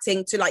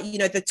reacting to, like, you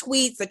know, the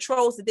tweets, the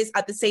trolls, this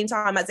at the same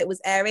time as it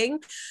was airing.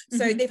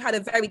 So they've had a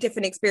very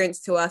different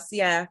experience to us.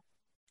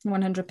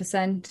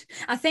 100%.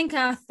 I think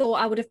I thought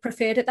I would have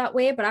preferred it that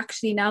way, but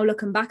actually now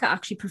looking back, I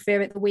actually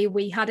prefer it the way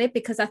we had it,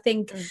 because I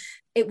think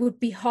it would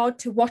be hard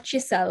to watch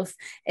yourself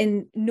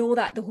and know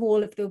that the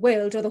whole of the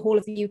world or the whole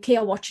of the UK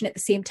are watching at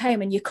the same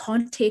time, and you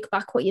can't take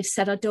back what you've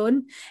said or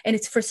done, and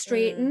it's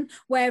frustrating.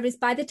 Whereas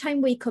by the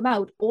time we come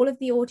out, all of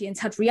the audience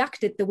had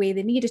reacted the way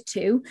they needed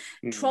to,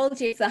 trolled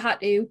you if they had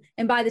to,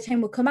 and by the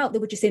time we come out, they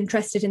were just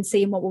interested in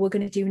seeing what we were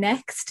going to do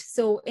next.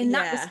 So in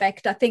that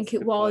respect, I think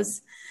it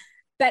was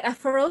better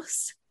for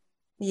us.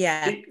 Do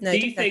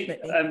you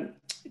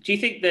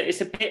think that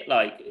it's a bit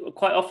like,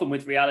 quite often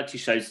with reality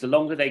shows, the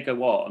longer they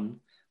go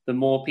on, the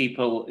more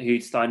people who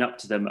sign up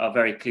to them are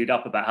very clued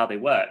up about how they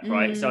work,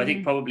 right? So I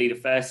think probably the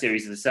first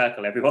series of The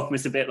Circle, everyone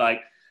was a bit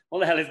like, what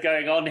the hell is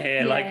going on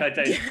here? Like, I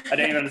don't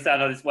even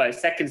understand how this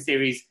works. Second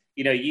series,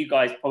 you know, you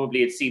guys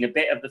probably had seen a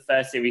bit of the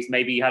first series.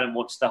 Maybe you hadn't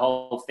watched the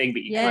whole thing,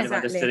 but you kind of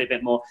understood it a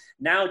bit more.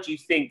 Now, do you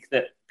think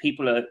that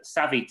people are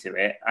savvy to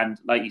it? And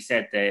like you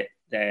said,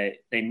 they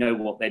know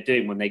what they're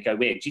doing when they go in.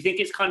 Do you think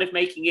it's kind of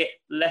making it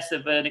less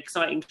of an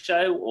exciting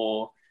show,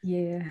 or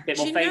a bit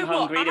more fame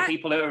hungry, the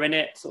people who are in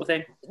it, sort of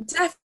thing?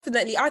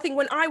 Definitely. I think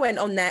when I went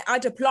on there,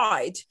 I'd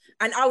applied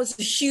and I was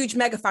a huge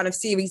mega fan of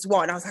series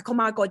 1. I was like, oh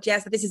my God,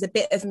 yes, this is a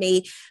bit of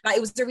me. Like, it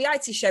was a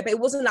reality show, but it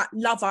wasn't like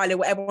Love Island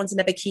where everyone's in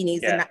their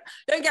bikinis and that.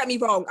 Don't get me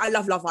wrong, I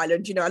love Love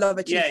Island, you know, I love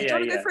a cheeky. Do you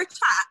want to go for a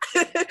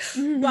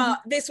chat? But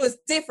this was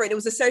different. It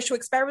was a social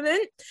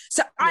experiment.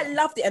 So I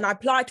loved it and I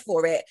applied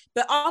for it.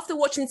 But after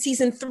watching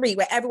season 3,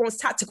 where everyone's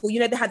tactical, you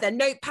know, they had their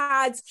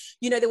notepads,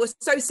 you know, they were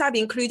so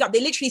savvy and clued up.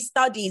 They literally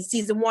studied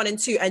season 1 and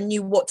 2 and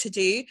knew what to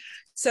do.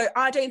 So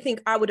I don't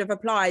think I would have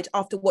applied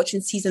after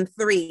watching season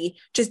 3,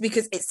 just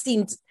because it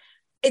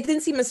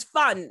didn't seem as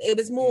fun. It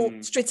was more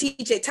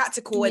strategic,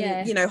 tactical,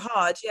 and, you know,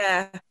 hard.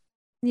 Yeah,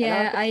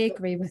 I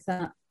agree with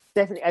that.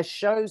 Definitely, as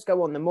shows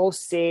go on, the more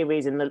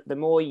series and the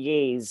more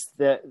years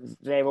that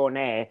they're on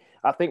air,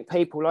 I think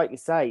people, like you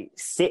say,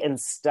 sit and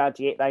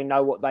study it. They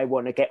know what they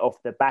want to get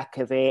off the back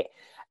of it.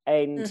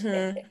 And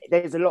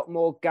there's a lot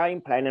more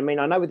gameplay. And I mean,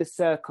 I know with The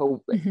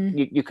Circle,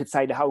 you could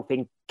say the whole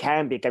thing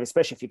can be a game,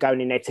 especially if you're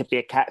going in there to be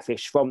a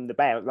catfish from the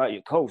bout. Like,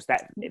 of course,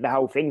 the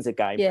whole thing's a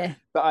game. Yeah.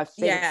 But I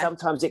think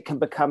sometimes it can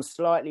become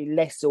slightly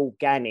less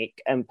organic,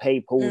 and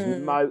people's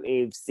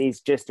motives is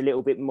just a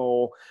little bit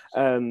more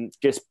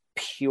just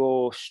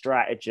pure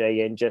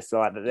strategy, and just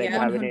like that they're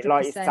going it,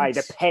 like you say,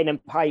 the pen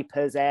and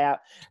paper's out.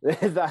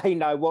 They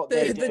know what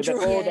they're doing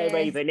before they're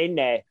even in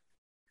there.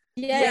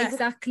 Yeah,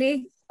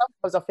 exactly.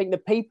 Because I think the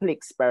people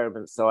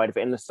experiment side of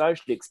it and the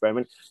social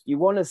experiment, you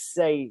want to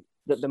see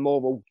that the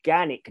more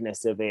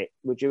organicness of it.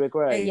 Would you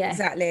agree? Yeah,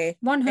 exactly.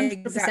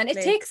 100%. Exactly.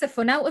 It takes the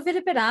fun out of it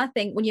a bit, I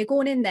think. When you're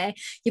going in there,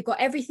 you've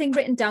got everything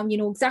written down. You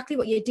know exactly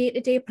what your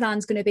day-to-day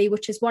plan's going to be,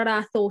 which is what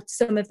I thought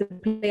some of the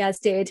players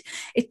did.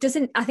 It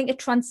doesn't, I think it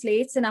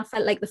translates, and I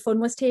felt like the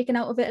fun was taken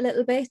out of it a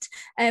little bit.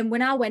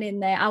 When I went in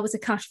there, I was a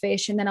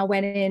catfish, and then I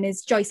went in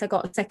as Joyce. I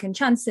got a second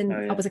chance, and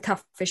I was a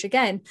catfish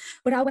again.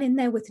 But I went in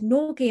there with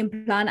no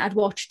game plan. I'd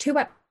watched 2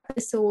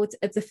 episodes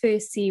of the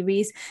first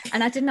series,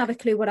 and I didn't have a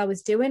clue what I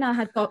was doing.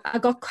 I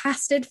got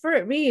casted for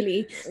it,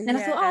 really, and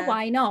I thought, oh,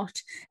 why not?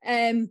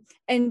 And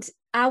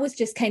I was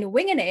just kind of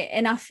winging it,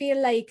 and I feel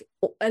like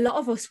a lot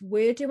of us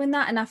were doing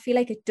that, and I feel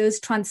like it does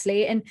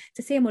translate. And it's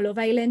the same with Love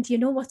Island. You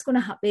know what's going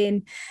to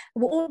happen.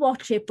 We'll all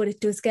watch it, but it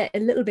does get a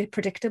little bit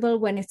predictable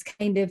when it's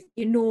kind of,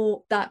 you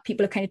know, that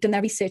people have kind of done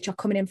their research or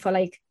coming in for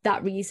like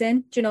that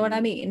reason. Do you know what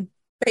I mean?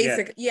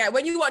 Basically,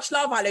 when you watch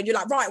Love Island, you're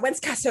like, right,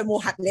 when's Casa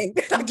Amor happening?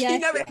 Like, you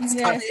know it's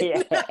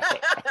coming.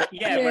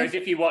 Whereas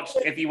if you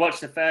watch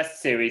the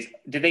first series,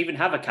 did they even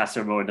have a Casa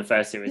Amor in the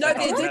first series? No,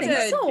 they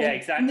didn't. So. Yeah,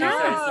 exactly. No.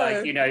 So it's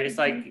like, you know, it's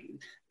like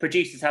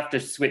producers have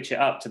to switch it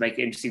up to make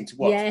it interesting to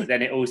watch, but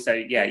then it also,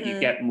 you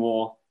get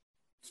more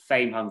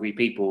fame-hungry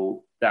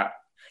people that.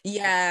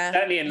 Yeah.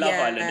 Certainly in Love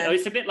Island.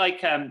 It's a bit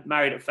like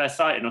Married at First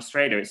Sight in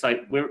Australia. It's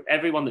like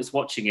everyone that's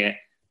watching it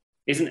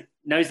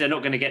knows they're not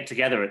going to get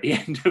together at the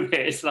end of it.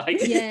 It's like,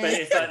 but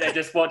it's like they're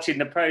just watching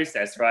the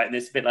process, right? And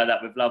it's a bit like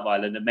that with Love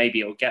Island, and maybe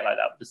it'll get like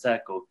that with The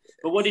Circle.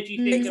 But what did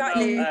you think about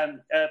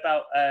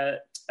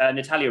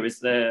Natalia as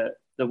the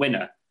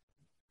winner?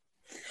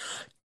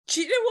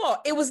 Do you know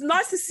what? It was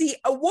nice to see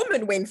a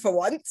woman win for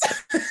once.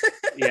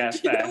 Yeah,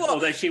 fair.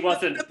 Although she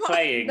wasn't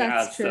playing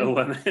as a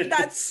woman.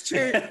 That's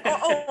true.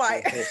 Oh,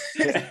 right.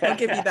 I'll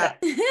give you that.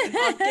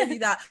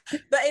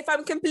 But if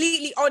I'm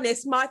completely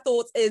honest, my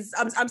thoughts is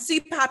I'm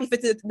super happy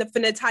for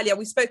Natalia.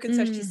 We've spoken to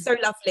her. She's so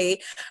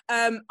lovely.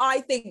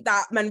 I think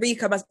that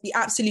Manrika must be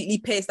absolutely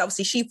pissed.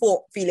 Obviously, she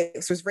thought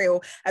Felix was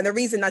real. And the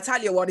reason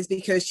Natalia won is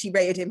because she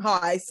rated him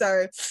high.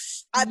 So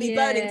I'd be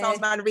burning if I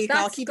was Manrika.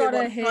 I'll keep it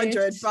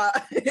 100.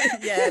 But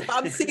but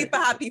I'm super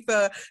happy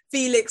for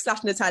Felix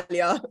 /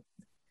 Natalia.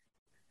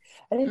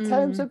 And in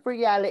terms of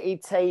reality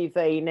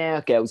TV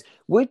now, girls,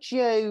 would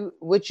you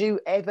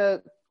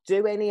ever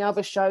do any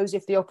other shows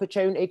if the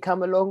opportunity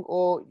come along?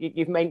 Or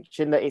you've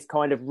mentioned that it's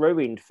kind of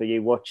ruined for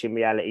you watching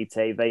reality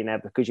TV now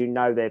because you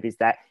know there is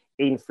that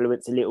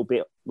influence a little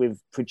bit with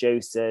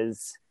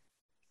producers.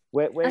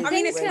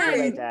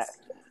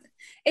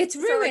 It's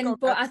ruined,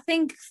 but I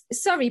think,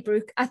 sorry,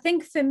 Brooke, I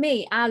think for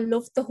me, I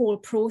loved the whole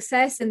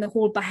process and the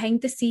whole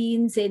behind the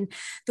scenes and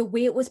the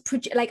way it was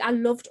produced. Like, I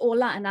loved all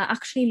that, and I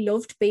actually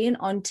loved being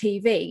on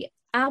TV.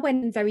 I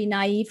went very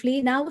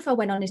naively. Now, if I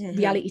went on a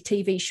reality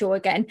TV show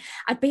again,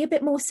 I'd be a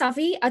bit more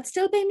savvy. I'd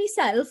still be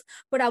myself,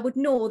 but I would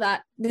know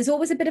that there's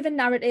always a bit of a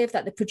narrative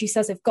that the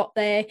producers have got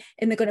there,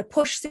 and they're going to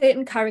push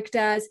certain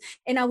characters,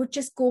 and I would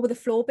just go with the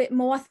flow a bit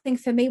more. I think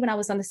for me, when I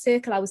was on The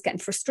Circle, I was getting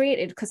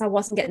frustrated because I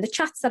wasn't getting the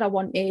chats that I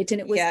wanted,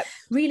 and it was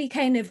really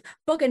kind of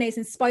bugging us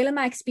and spoiling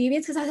my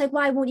experience, because I was like,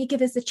 why won't you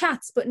give us the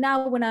chats? But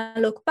now when I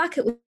look back,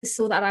 it was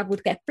so that I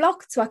would get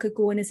blocked so I could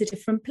go in as a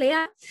different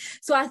player.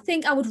 So I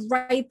think I would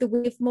ride the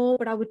wave more,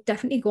 but I would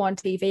definitely go on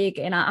TV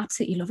again. I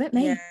absolutely love it,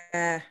 mate.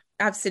 Yeah.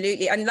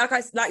 Absolutely. And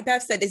like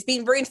Bev said, it's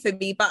been ruined for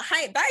me, but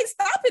hey, that ain't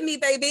stopping me,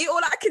 baby. All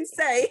I can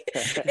say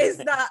is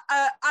that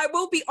I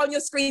will be on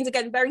your screens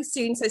again very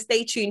soon, so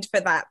stay tuned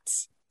for that.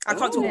 I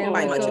can't talk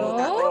about much about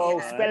that. Oh,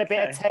 spill a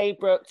bit of tea,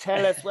 Brooke.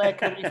 Tell us, where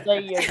can we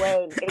see you?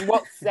 When? In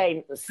what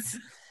sense?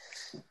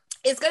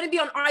 It's going to be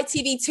on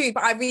ITV2,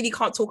 but I really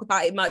can't talk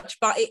about it much.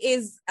 But it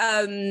is,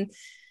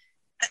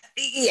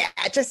 you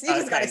just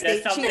got to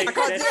stay tuned.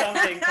 There's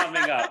something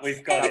coming up.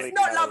 We've got. It's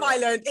not Love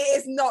Island. It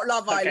is not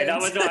Love Island. Okay,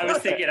 that was what I was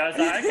thinking. I was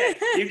like, okay,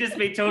 you've just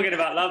been talking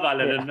about Love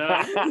Island,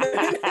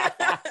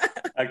 and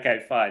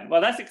okay, fine.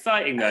 Well, that's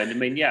exciting, though. I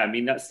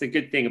mean, that's the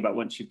good thing about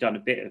once you've done a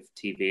bit of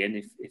TV, and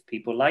if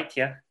people like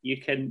you,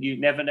 you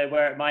never know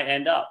where it might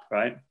end up,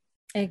 right?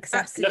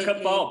 Exactly. Look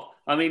at Bob.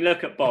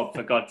 Look at Bob,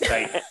 for God's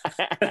sake.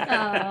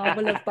 Oh,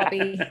 we love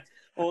Bobby.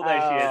 All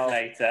those years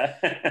later.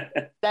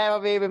 There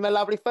I'm here with my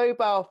lovely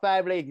football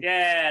family.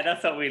 Yeah,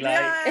 that's what we like.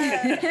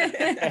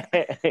 Yeah.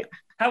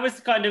 How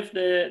was kind of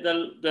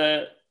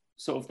the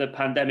sort of the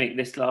pandemic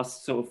this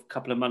last sort of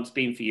couple of months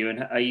been for you, and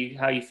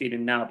how are you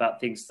feeling now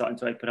about things starting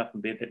to open up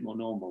and be a bit more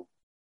normal?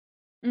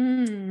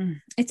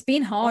 It's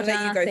been hard.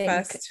 I'll let you go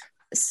first.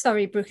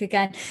 Sorry, Brooke,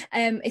 again.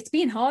 It's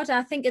been hard.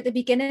 I think at the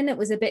beginning it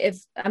was a bit of,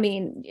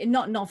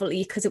 not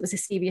novelty because it was a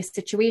serious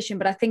situation,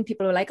 but I think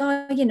people were like,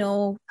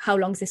 oh, how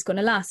long is this going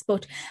to last?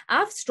 But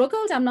I've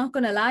struggled, I'm not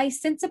going to lie.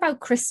 Since about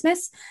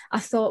Christmas, I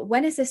thought,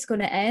 when is this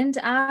going to end?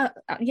 I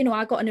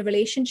got in a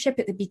relationship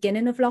at the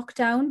beginning of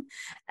lockdown,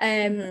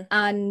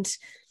 and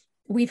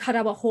we've had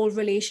our whole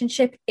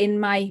relationship in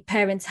my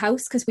parents'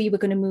 house because we were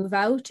going to move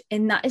out,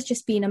 and that has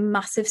just been a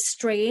massive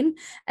strain.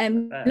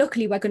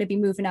 Luckily, we're going to be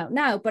moving out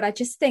now, but I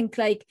just think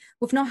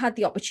we've not had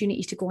the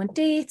opportunity to go on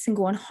dates and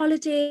go on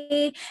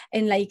holiday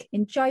and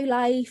enjoy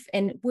life,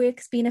 and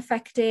work's been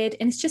affected,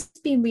 and it's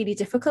just been really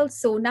difficult.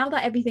 So now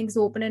that everything's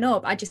opening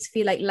up, I just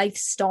feel like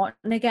life's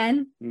starting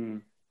again.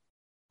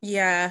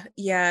 Yeah.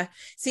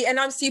 See, and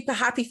I'm super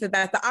happy for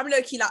that. But I'm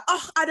low-key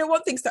I don't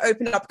want things to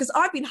open up because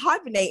I've been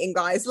hibernating,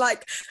 guys. I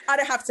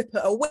don't have to put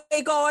a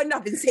wig on.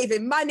 I've been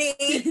saving money.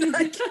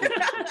 The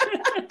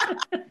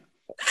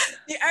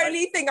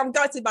only thing I'm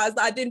gutted about is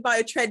that I didn't buy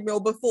a treadmill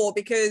before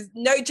because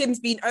no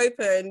gym's been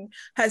open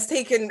has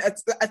taken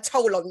a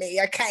toll on me.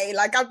 Okay,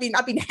 I've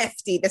been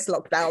hefty this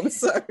lockdown.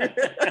 So,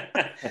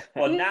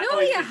 well, now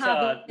you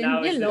haven't.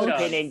 You're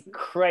looking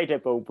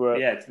incredible, Brooke.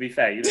 Yeah, to be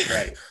fair, you look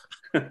great.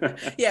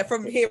 Yeah,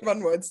 from here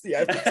onwards.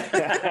 Yeah,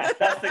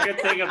 that's the good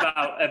thing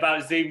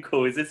about Zoom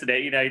calls, isn't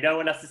it? No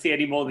one has to see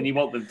any more than you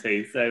want them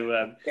to.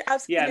 So,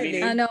 absolutely.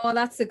 Yeah, I know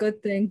that's a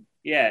good thing.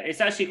 Yeah, it's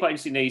actually quite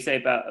interesting that you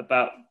say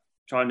about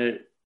trying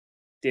to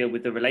deal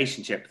with the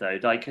relationship, though.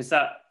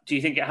 Do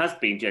you think it has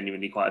been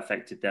genuinely quite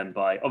affected then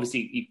by?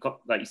 Obviously, you've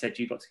got, like you said,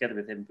 you got together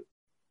with him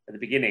at the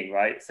beginning,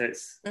 right? So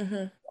it's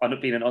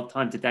been an odd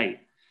time to date.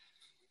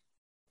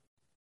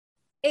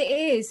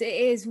 It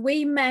is.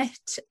 We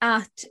met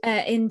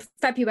in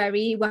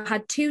February. We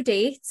had 2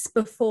 dates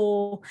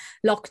before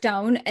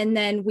lockdown, and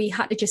then we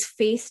had to just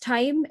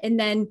FaceTime. And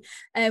then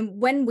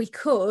when we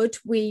could,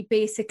 we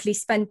basically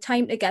spent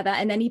time together,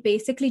 and then he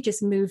basically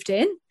just moved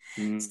in.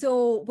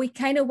 So we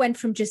kind of went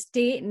from just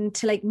dating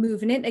to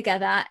moving in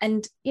together.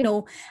 And,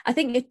 I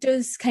think it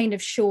does kind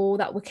of show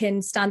that we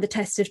can stand the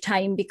test of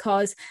time,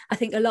 because I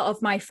think a lot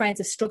of my friends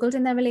have struggled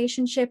in their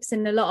relationships,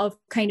 and a lot of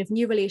kind of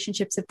new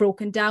relationships have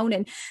broken down.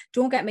 And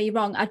don't get me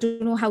wrong, I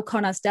don't know how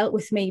Connor's dealt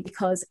with me,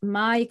 because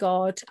my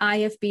God, I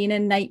have been a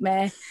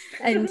nightmare,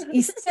 and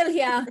he's still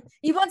here.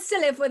 He wants to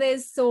live with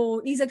us.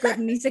 So he's a good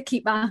one. He's a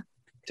keeper.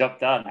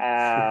 Job done.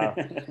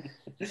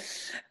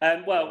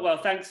 Well,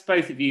 thanks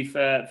both of you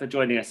for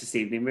joining us this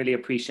evening. Really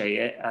appreciate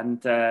it.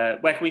 And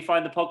where can we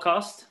find the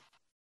podcast?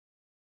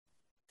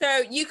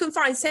 So you can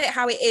find Say It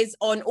How It Is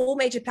on all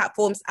major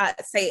platforms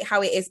at Say It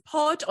How It Is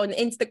Pod on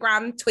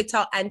Instagram,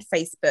 Twitter, and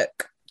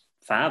Facebook.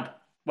 Fab.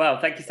 Well,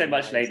 thank you so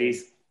much,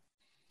 ladies.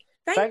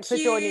 Thanks for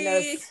joining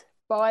us.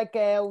 Bye,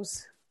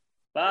 girls.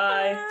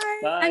 Bye.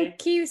 Bye.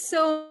 Thank you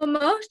so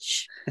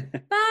much.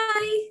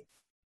 Bye.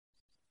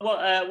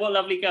 What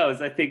lovely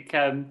girls. I think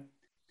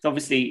it's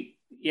obviously,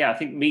 I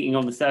think meeting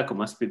on the circle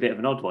must be a bit of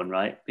an odd one,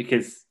 right?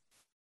 Because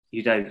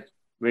you don't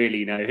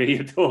really know who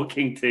you're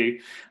talking to.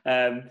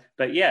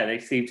 But yeah, they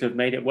seem to have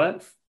made it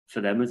work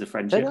for them as a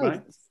friendship,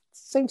 right?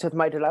 Seem to have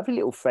made a lovely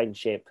little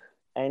friendship.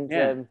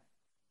 And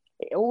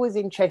it's always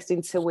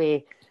interesting to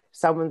hear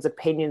someone's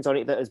opinions on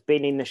it that has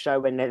been in the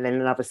show and then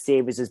another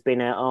series has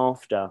been out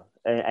after,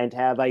 and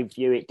how they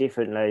view it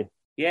differently.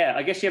 Yeah,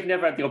 I guess you've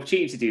never had the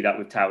opportunity to do that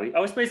with Towie.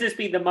 I suppose there's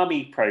been the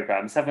mummy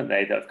programmes, haven't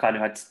they, that have kind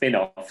of had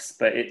spin-offs,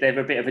 but they have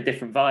a bit of a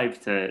different vibe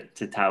to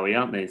Towie,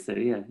 aren't they? So,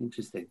 yeah,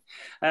 interesting.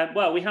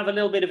 Well, we have a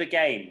little bit of a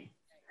game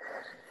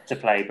to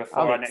play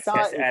before our next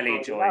guest,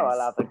 Ellie, joins. Oh, I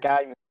love a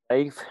game,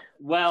 Steve.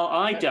 Well,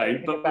 I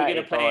don't, but we're going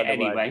to play it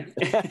anyway.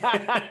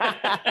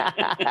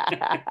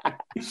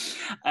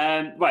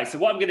 Right, so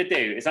what I'm going to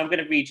do is I'm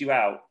going to read you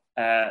out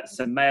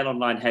some Mail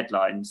Online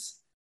headlines.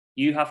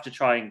 You have to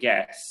try and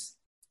guess.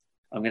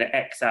 I'm going to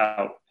X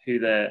out who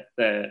the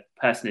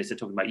person is they're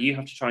talking about. You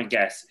have to try and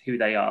guess who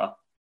they are.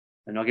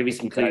 And I'll give you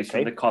some clues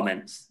from the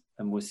comments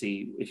and we'll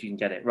see if you can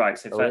get it right.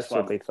 So This first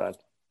one. will be fun.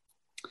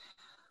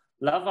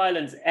 Love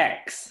Island's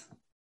ex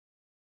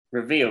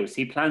reveals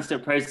he plans to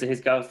propose to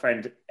his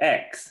girlfriend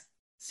X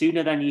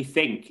sooner than you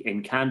think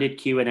in candid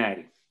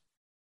Q&A.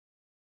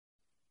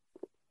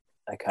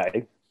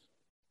 Okay.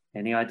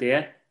 Any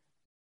idea? Do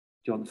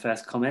you want the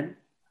first comment?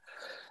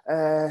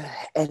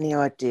 Any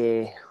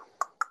idea?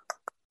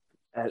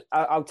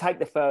 I'll take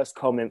the first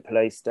comment,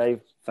 please,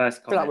 Steve.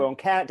 First I feel like comment. we're on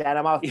countdown.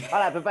 I'll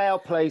have a veil,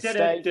 please,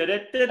 Steve.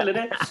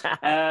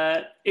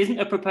 Isn't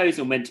a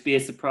proposal meant to be a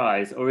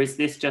surprise, or is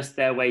this just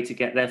their way to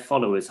get their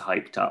followers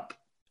hyped up?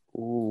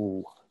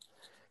 Ooh,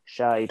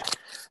 shade.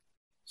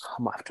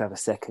 I might have to have a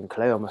second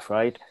clue, I'm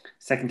afraid.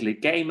 Secondly,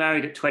 getting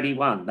married at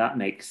 21, that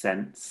makes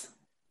sense.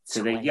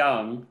 So they're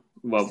young.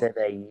 Well, So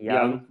they're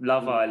young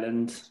Love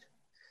Island.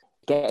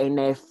 Getting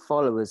their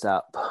followers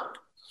up.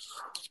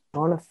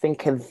 I'm trying to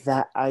think of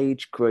that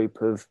age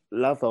group of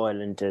Love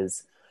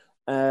Islanders.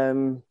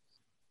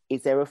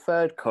 Is there a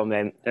third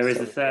comment? There is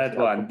a third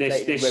one.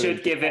 This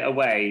should give it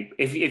away.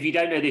 If you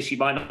don't know this, you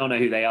might not know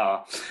who they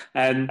are.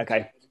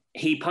 Okay.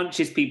 He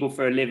punches people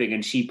for a living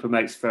and she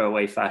promotes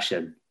throwaway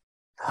fashion.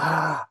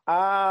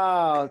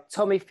 Oh,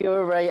 Tommy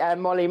Fury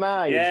and Molly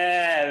May.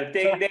 Yeah,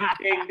 ding, ding,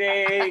 ding,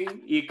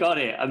 ding. You got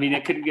it. I mean,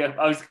 it couldn't go.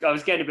 I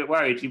was getting a bit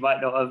worried. You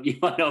might not have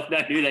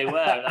known who they were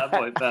at that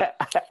point. But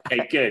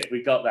okay, good.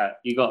 We got that.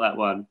 You got that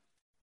one.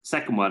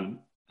 Second one.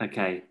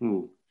 Okay.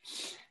 Ooh.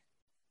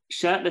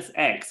 Shirtless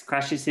ex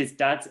crashes his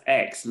dad's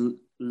ex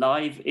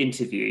live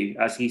interview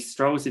as he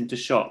strolls into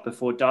shop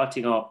before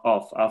darting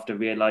off after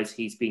realise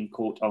he's been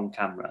caught on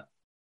camera.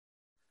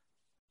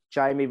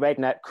 Jamie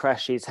Redknapp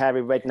crashes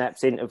Harry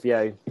Redknapp's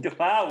interview.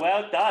 Wow,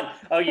 well done.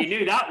 Oh, you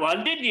knew that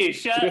one, didn't you?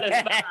 Shirtless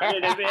man.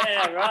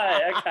 Yeah,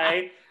 right,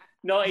 okay.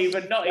 Not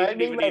even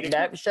Jamie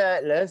Redknapp,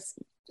 shirtless.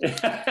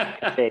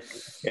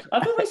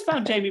 I've always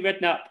found Jamie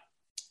Redknapp,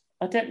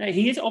 I don't know,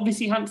 he is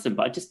obviously handsome,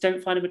 but I just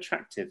don't find him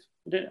attractive.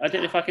 I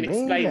don't know if I can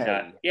explain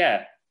that.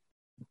 Yeah.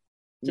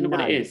 I don't know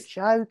what it is.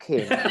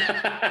 Joking.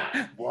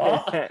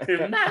 What?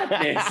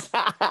 Madness.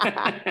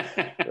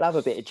 Love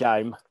a bit of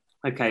Jame.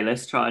 Okay,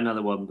 let's try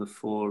another one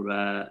before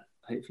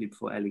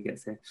Ellie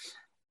gets here.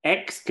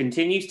 X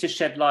continues to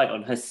shed light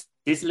on her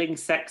sizzling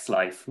sex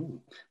life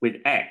with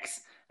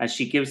X as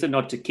she gives a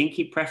nod to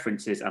kinky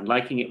preferences and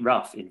liking it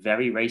rough in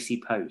very racy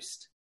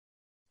post.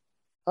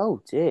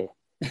 Oh, dear.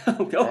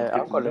 I'm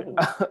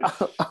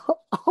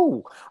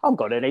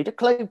going to need a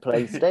clue,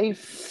 please,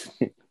 Steve.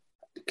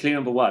 Clue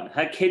number one.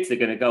 Her kids are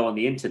going to go on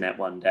the internet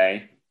one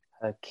day.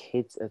 Her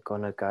kids are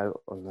going to go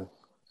on the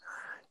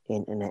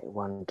internet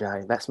one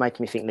day. That's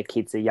making me think the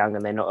kids are young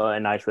and they're not at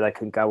an age where they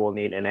can go on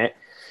the internet.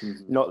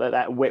 Mm-hmm. Not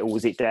that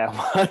whittles it down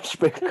much,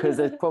 because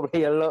there's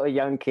probably a lot of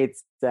young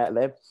kids out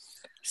there.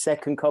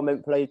 Second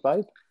comment, please,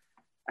 babe.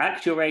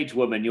 Act your age,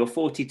 woman. You're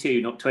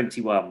 42, not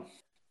 21.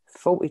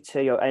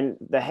 42, and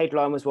the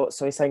headline was what?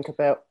 So he's saying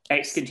about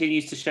X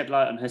continues to shed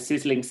light on her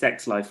sizzling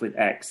sex life with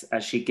X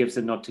as she gives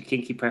a nod to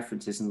kinky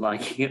preferences and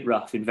liking it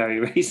rough in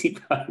very racy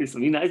pose. I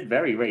mean, that is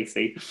very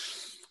racy.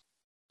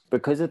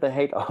 Because of the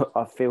head,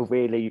 I feel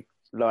really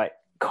like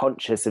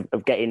conscious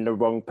of getting the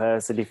wrong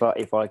person if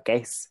I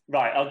guess.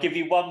 Right, I'll give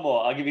you one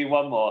more,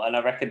 and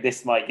I reckon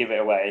this might give it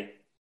away.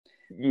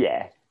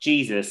 Yeah.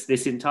 Jesus,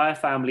 this entire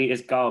family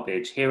is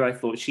garbage. Here I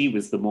thought she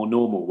was the more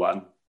normal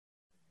one.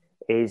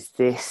 Is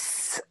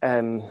this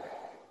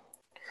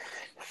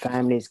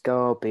family's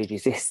garbage?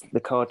 Is this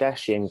the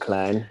Kardashian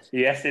clan?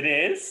 Yes, it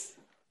is.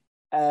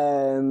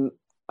 Okie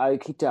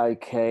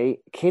dokie.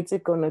 Kids are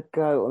gonna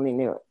go on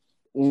the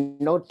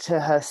nod to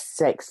her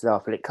sex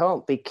life, but it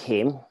can't be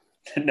Kim.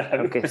 No,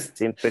 I'm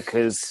guessing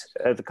because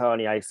of the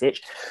Kanye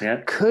stitch.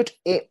 Yeah. Could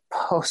it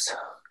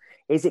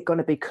is it going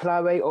to be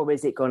Chloe or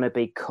is it going to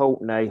be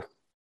Courtney? In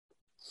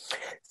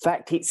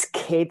fact, it's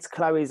kids.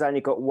 Chloe's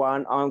only got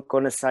one. I'm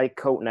going to say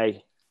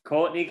Courtney.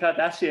 Kourtney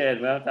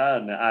Kardashian, well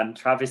done. And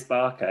Travis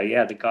Barker,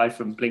 yeah, the guy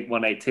from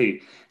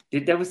Blink-182.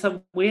 There was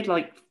some weird,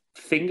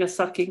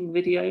 finger-sucking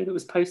video that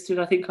was posted,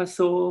 I think I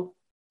saw.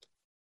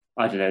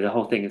 I don't know, the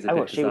whole thing is a bit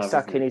bizarre. She was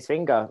sucking his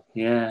finger.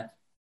 Yeah.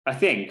 I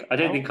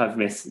don't think I've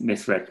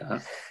misread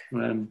that.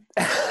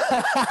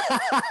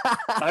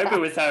 I hope it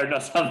was her and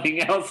not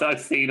something else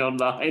I've seen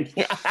online.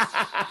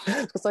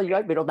 So you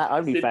haven't been on that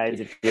OnlyFans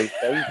if you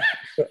think.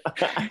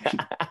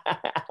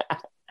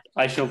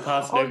 I shall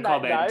pass no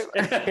comment.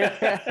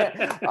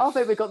 I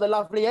think we've got the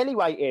lovely Ellie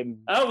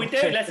waiting. Oh, we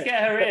do. Let's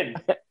get her in.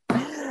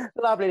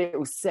 Lovely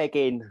little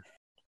segging.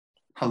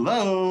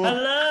 Hello.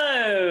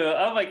 Hello.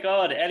 Oh my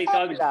God, Ellie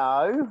Douglas.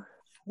 Hello.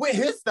 Wait,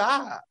 who's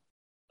that?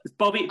 It's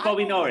Bobby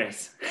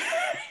Norris.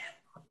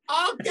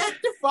 Oh, get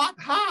the fuck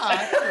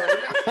hi.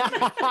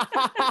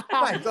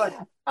 Oh my God.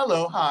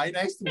 Hello, hi.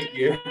 Nice to meet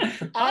you.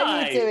 How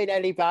are you doing,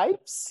 Ellie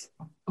babes?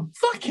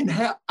 Fucking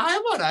hell.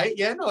 I'm all right.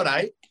 Yeah, all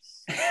right.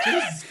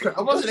 Jesus Christ.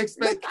 I wasn't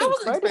expecting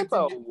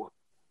you.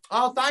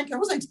 Oh, thank you. I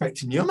wasn't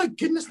expecting you. Oh, my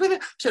goodness.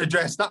 Should have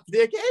dressed up for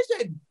the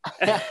occasion.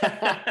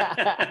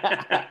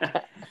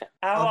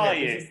 How are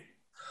you?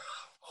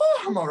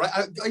 I'm all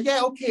right.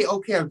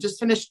 Okay. I've just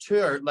finished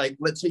tour,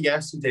 literally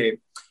yesterday.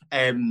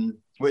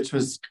 which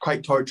was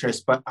quite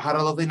torturous, but I had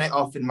a lovely night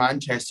off in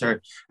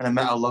Manchester and I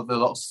met a lovely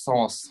little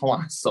sauce.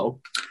 So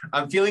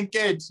I'm feeling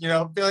good,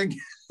 feeling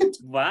good.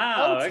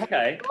 Wow,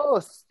 okay.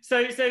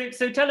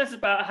 So tell us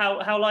about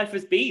how life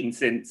has been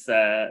since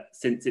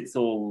it's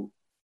all,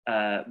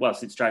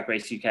 since Drag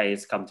Race UK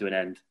has come to an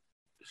end.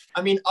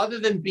 I mean, other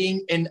than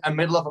being in the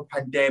middle of a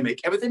pandemic,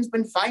 everything's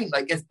been fine.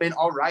 Like, it's been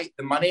all right.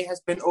 The money has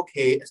been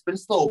okay. It's been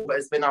slow, but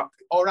it's been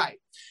all right.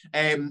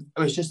 It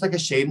was just like a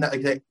shame that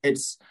like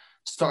it's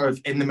sort of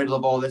in the middle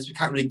of all this. We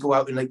can't really go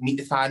out and like meet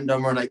the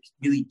fandom or like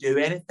really do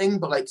anything.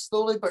 But like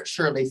slowly but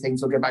surely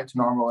things will get back to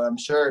normal. I'm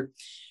sure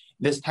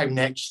this time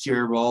next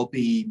year we'll all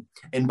be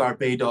in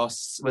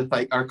Barbados with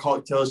like our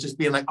cocktails, just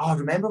being like, oh,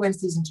 remember when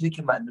season 2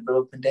 came out in the middle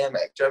of the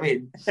pandemic? Do you know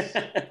what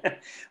I mean?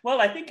 Well,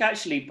 I think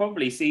actually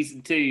probably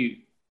season 2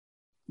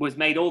 was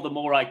made all the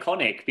more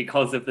iconic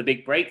because of the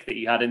big break that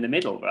you had in the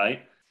middle,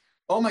 right?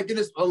 Oh my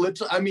goodness. Well,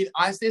 literally, I mean,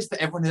 I say this to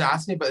everyone who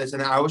asks me about this,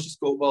 and I always just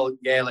go, well,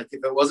 yeah, like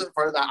if it wasn't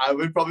for that, I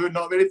would probably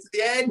not made it to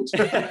the end.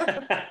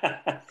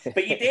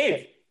 But you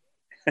did.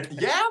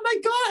 Yeah, my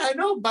God, I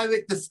know, by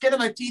like the skin of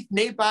my teeth,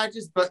 name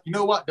badges, but you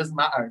know what? Doesn't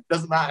matter.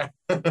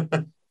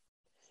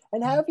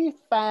 And how have you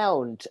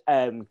found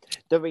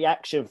the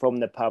reaction from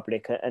the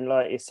public? And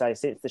like you say,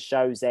 since the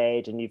show's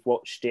aired and you've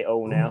watched it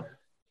all now?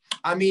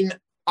 I mean,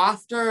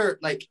 after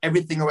like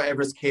everything or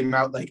whatever's came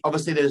out, like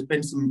obviously there's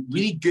been some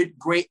really good,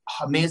 great,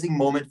 amazing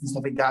moments and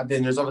stuff like that.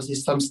 Then there's obviously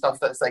some stuff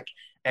that's like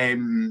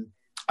been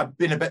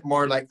a bit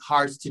more like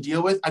hard to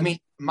deal with. I mean,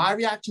 my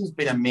reaction's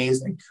been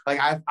amazing. Like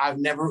I've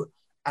never,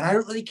 and I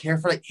don't really care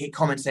for like hate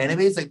comments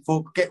anyways. Like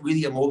folk get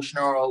really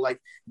emotional or like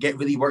get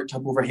really worked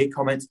up over hate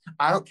comments.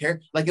 I don't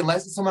care. Like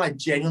unless it's someone I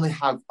genuinely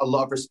have a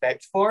lot of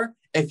respect for.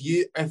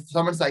 If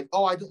someone's like,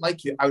 oh, I don't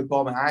like you, I would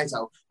bawl my eyes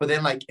out. But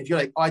then like, if you're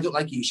like, oh, I don't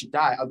like you, you should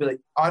die, I'll be like,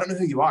 oh, I don't know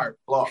who you are,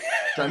 block. Do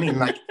you know what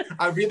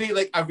I mean?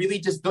 Like, I really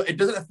just don't, it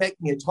doesn't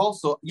affect me at all.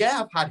 So yeah,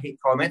 I've had hate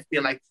comments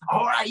being like,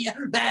 all right, yeah,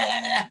 blah,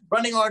 blah, blah,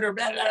 running order,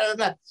 blah, blah, blah,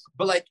 blah.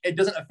 But like, it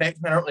doesn't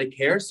affect me. I don't really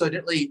care. So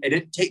it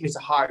didn't take me to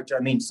heart. Do you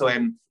know what I mean? So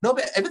no,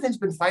 but everything's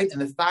been fine. And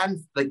the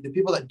fans, like the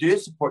people that do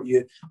support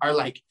you are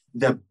like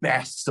the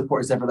best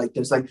supporters ever. Like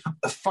there's like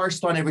a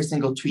first on every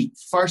single tweet,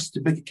 first to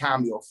book a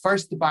cameo,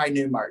 first to buy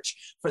new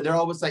merch. But they're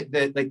always like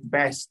the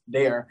best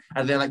there.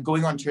 And then like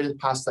going on tour the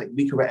past like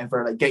week or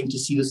whatever, like getting to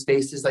see those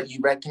faces that you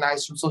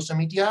recognize from social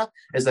media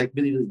is like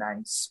really, really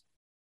nice.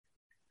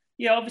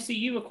 Yeah, obviously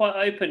you were quite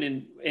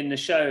open in the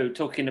show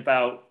talking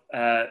about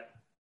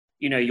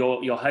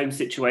your home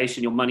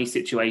situation, your money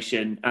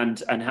situation,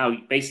 and how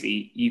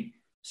basically you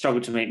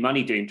struggled to make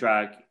money doing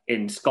drag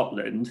in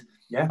Scotland.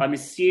 Yeah. I'm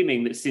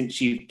assuming that since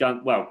you've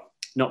done, well,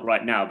 not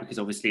right now, because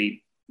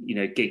obviously,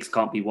 gigs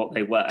can't be what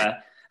they were,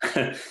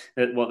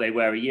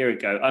 a year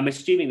ago. I'm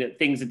assuming that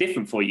things are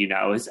different for you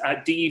now. Has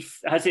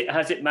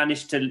it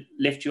managed to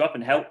lift you up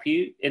and help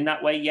you in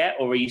that way yet?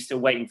 Or are you still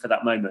waiting for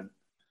that moment?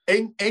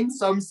 In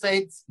some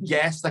sense,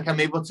 yes. Like I'm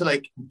able to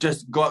like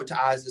just go out to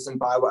Asda's and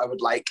buy what I would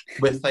like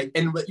with like,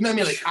 you know what I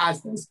mean? Like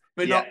Asda's,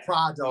 but not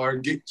Prada or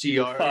Gucci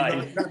or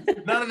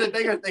none of the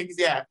bigger things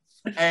yet.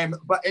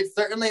 But it's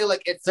certainly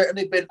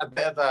been a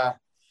bit of a,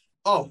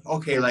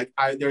 like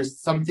there's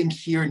something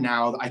here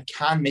now that I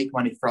can make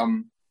money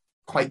from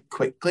quite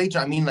quickly. Do you know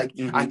what I mean? Like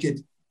I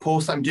could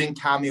post, I'm doing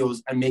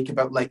cameos and make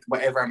about like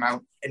whatever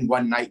amount in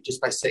one night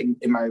just by sitting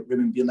in my room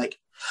and being like,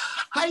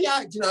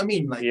 hiya, do you know what I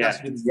mean? Like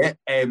that's really it.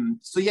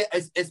 So yeah,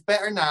 it's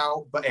better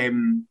now, but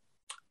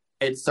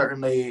it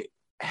certainly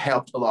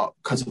helped a lot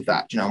because of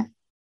that,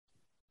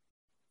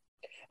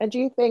 And do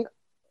you think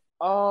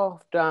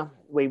after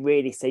we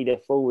really see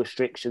the full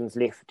restrictions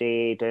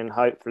lifted and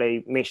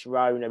hopefully Miss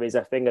Rona is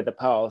a thing of the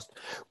past,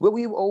 will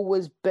you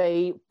always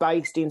be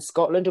based in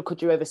Scotland, or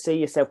could you ever see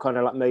yourself kind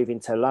of like moving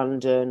to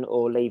London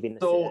or leaving the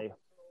city?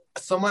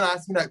 Someone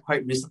asked me that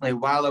quite recently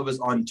while I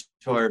was on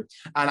tour,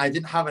 and I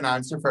didn't have an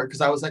answer for it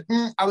because I was like,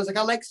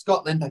 I like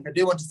Scotland. Like I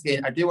do want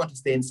to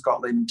stay in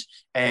Scotland.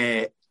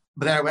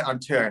 But then I went on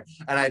tour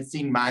and I'd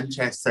seen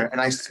Manchester, and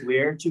I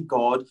swear to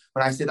God,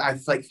 when I said have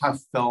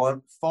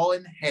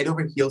fallen head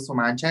over heels for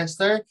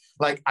Manchester,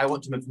 like I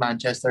want to move to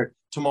Manchester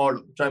tomorrow. Do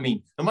you know what I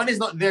mean? The money's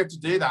not there to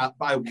do that,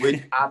 but I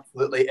would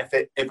absolutely, if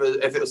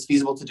it was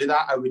feasible to do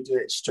that, I would do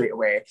it straight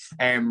away.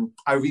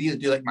 I really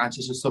do like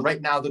Manchester. So right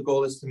now the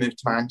goal is to move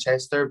to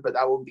Manchester, but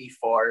that will be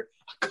for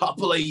a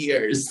couple of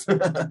years.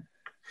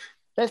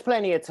 There's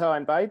plenty of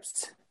time,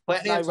 babes.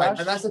 Plenty of time.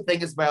 And that's the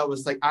thing as well,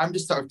 was like I'm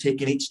just sort of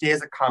taking each day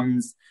as it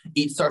comes,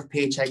 each sort of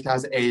paycheck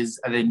as it is,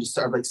 and then just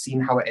sort of like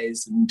seeing how it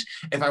is. And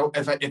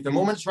if the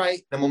moment's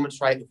right, the moment's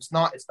right. If it's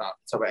not, it's not.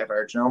 So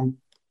whatever,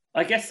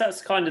 I guess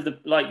that's kind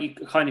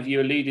of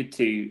you alluded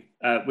to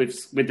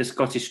with the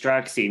Scottish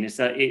drag scene, is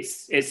that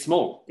it's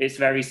small. It's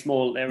very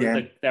small.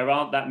 There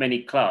aren't that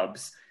many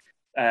clubs.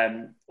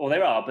 Or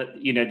there are, but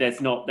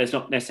there's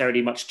not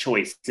necessarily much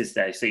choice, is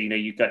there? So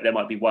there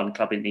might be one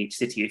club in each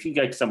city. If you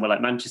go to somewhere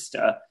like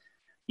Manchester,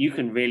 you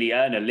can really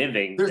earn a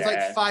living. There's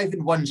like 5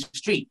 in one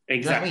street.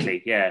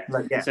 Exactly. You know what I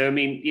mean? Yeah. So I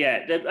mean,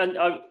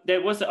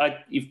 there was.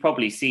 You've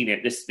probably seen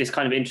it. This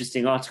kind of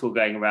interesting article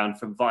going around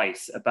from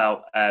Vice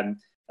about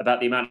about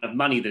the amount of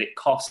money that it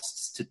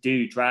costs to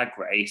do Drag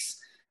Race.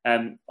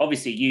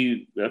 Obviously,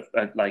 you,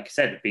 like I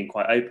said, have been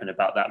quite open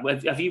about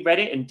that. Have you read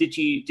it? And did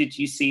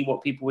you see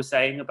what people were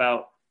saying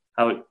about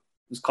how it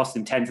was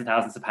costing tens of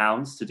thousands of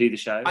pounds to do the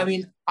show? I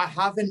mean, I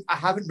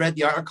haven't read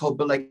the article,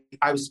 but like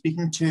I was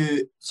speaking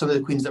to some of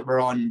the queens that were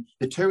on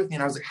the tour with me,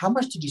 and I was like, "How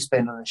much did you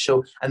spend on a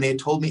show?" And they had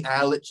told me,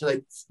 I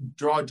literally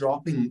like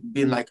dropping,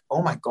 being like,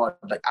 "Oh my god,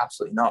 like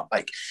absolutely not."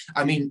 Like,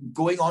 I mean,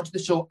 going on to the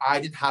show, I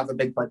didn't have a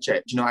big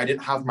budget. You know, I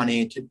didn't have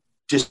money to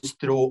just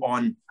throw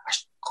on a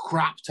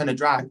crap ton of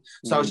drag.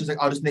 So I was just like,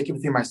 I'll just make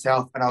everything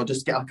myself, and I'll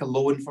just get like a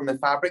loan from the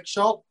fabric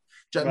shop.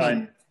 Do you know what I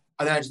mean?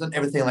 And then I just done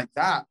everything like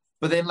that.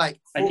 But then, like,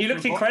 and you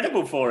looked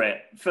incredible for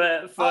it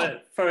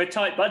for a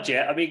tight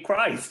budget. I mean,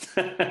 Christ.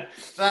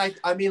 Like,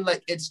 I mean,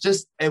 like, it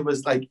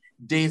was like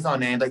days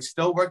on end, like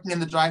still working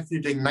in the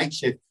drive-thru doing night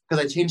shift,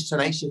 because I changed to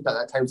night shift at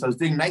that time. So I was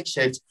doing night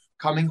shift,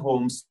 coming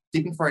home,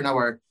 sleeping for an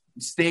hour,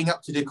 staying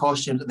up to do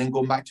costumes, and then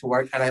going back to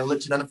work. And I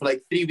literally done it for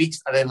like 3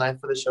 weeks and then left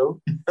for the show.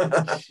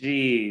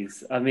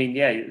 Jeez. I mean,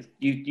 yeah,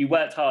 you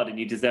worked hard and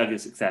you deserve your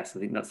success.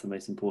 I think that's the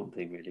most important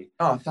thing, really.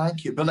 Oh,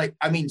 thank you. But like,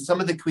 I mean, some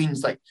of the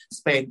queens like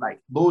spent like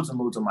loads and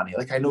loads of money.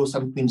 Like I know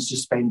some queens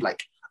just spend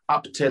like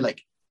up to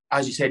like,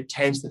 as you said,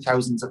 tens of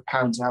thousands of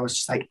pounds. And I was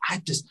just like,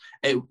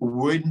 it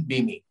wouldn't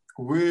be me.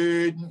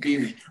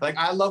 Like,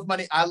 I love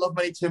money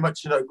too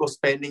much to go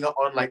spending it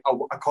on like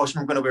a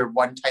costume I'm going to wear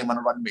one time on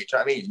a runway. Do you know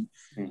what I mean?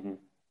 Mm-hmm.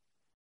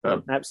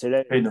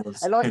 Absolutely. Who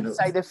knows? And like I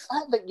say, the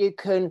fact that you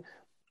can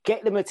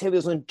get the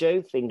materials and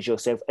do things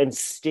yourself and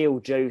still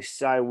do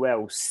so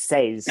well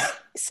says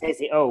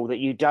it all, that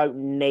you don't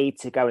need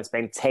to go and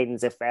spend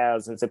tens of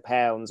thousands of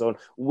pounds on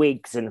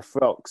wigs and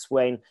frocks,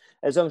 when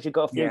as long as you've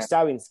got a few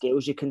sewing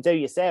skills, you can do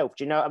yourself.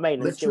 Do you know what I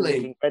mean? And still look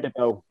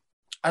incredible.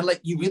 And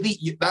like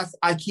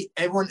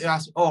everyone who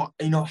asks, "Oh,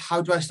 you know,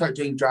 how do I start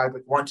doing drag?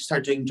 Like, want to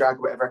start doing drag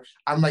or whatever?"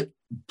 I'm like,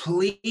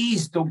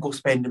 please don't go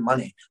spending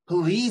money.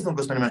 Please don't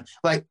go spending money.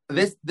 Like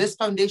this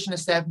foundation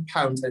is £7.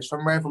 It's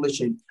from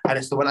Revolution, and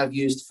it's the one I've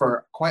used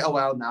for quite a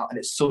while now, and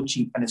it's so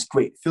cheap and it's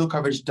great. Full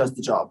coverage does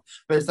the job,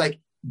 but it's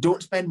like,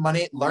 don't spend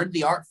money. Learn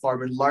the art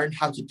form and learn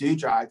how to do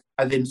drag,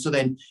 and then so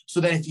then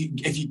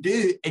if you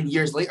do in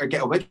years later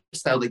get a wig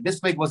styled, like this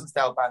wig wasn't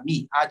styled by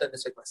me. I done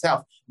this wig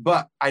myself,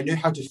 but I knew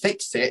how to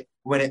fix it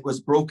when it was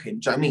broken.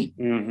 Do you know what I mean?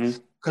 Mm-hmm.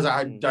 Because I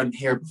had done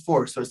hair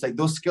before, so it's like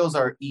those skills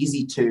are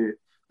easy to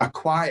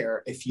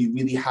acquire if you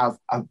really have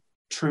a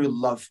true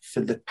love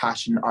for the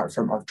passion art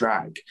form of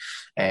drag,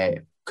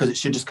 because it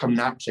should just come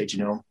naturally, you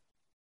know.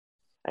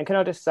 And can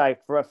I just say,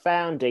 for a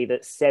foundie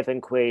that's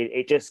 £7,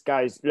 it just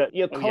goes, look,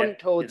 you're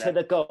contoured to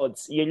the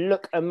gods. You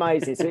look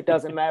amazing. So it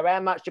doesn't matter how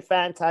much your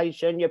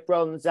foundation, your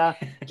bronzer.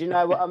 Do you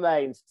know what I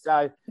mean?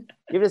 So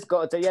you've just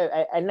got to do,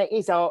 and it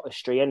is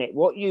artistry, isn't it?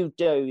 What you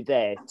do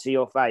there to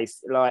your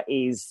face, like,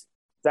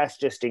 that's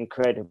just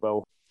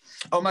incredible.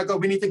 Oh my God,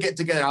 we need to get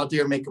together. I'll do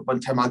your makeup one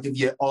time. I'll give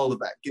you all of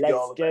it.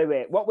 Let's do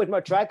it. What would my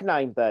drag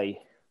name be?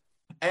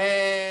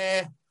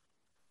 I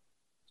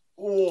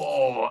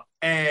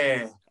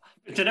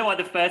don't know why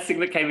the first thing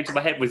that came into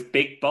my head was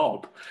Big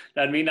Bob.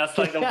 I mean, that's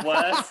like the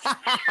worst.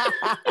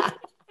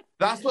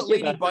 That's what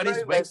Lady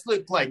Bunny's wigs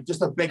look like,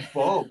 just a big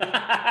bob.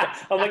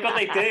 Oh my God,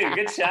 they do.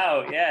 Good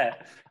shout, yeah.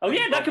 Oh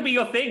yeah, that could be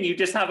your thing. You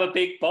just have a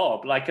big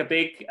bob, like a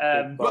big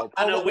and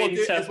a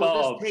winter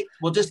bob.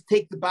 We'll just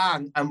take the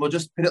bang and we'll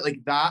just put it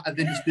like that, and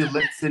then just do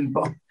lips and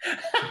bob.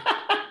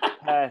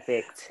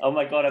 Perfect. Oh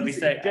my God, I'd be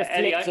so... Just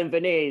lips and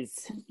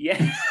veneers.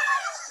 Yeah.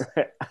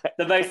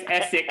 The most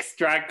Essex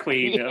drag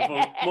queen of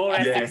all, more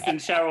Essex than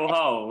Cheryl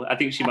Hole. I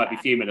think she might be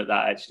fuming at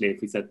that, actually,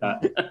 if we said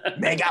that.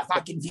 Mega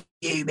fucking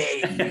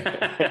fuming.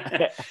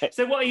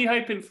 So what are you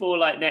hoping for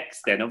like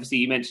next then? Obviously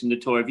you mentioned the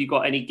tour. Have you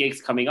got any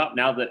gigs coming up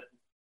now that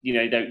you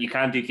know that you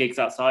can do gigs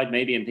outside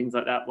maybe and things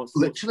like that?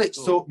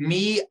 So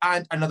me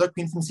and another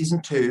queen from season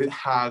 2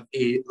 have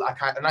I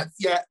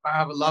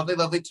have a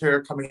lovely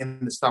tour coming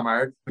in the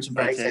summer, which I'm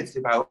very excited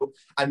about.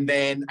 And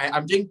then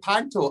I'm doing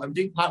Panto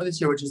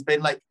this year, which has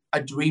been like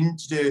a dream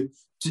to do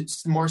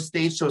more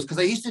stage shows, because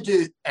I used to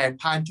do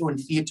Panto and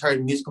theatre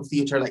and musical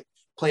theatre, like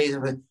plays and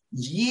everything,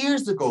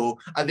 years ago,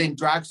 and then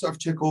drag sort of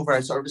took over.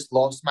 I sort of just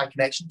lost my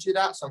connection to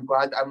that, so I'm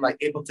glad I'm like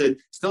able to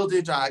still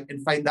do drag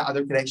and find that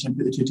other connection and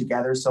put the two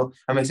together. So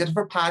I'm excited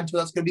for Panto.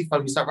 That's going to be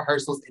fun. We start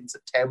rehearsals in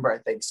September, I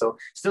think, so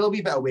still a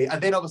wee bit away.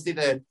 And then obviously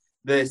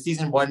the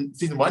season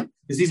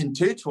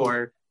 2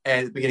 tour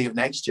at the beginning of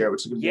next year,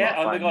 which is going to be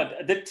oh my God,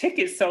 the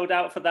tickets sold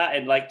out for that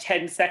in like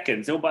 10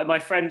 seconds. All my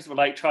friends were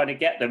like trying to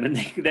get them, and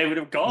they would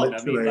have gone.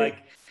 Literally.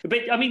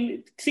 I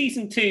mean,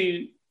 season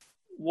 2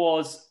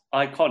 was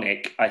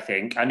iconic, I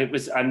think, and it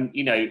was, and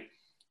you know,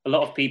 a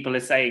lot of people are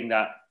saying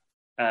that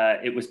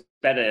it was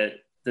better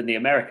than the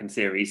American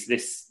series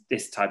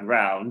this time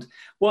round.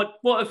 What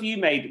have you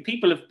made?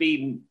 People have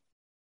been.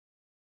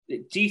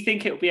 Do you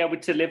think it'll be able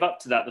to live up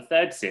to that, the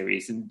third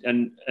series?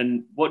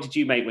 And what did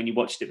you make when you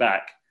watched it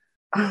back?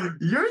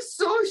 You're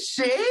so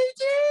shady.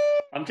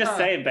 I'm just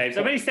saying, babes.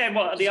 I'm only saying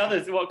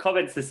what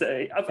comments are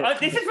saying.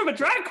 This is from a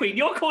drag queen.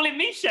 You're calling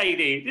me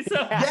shady. Yes.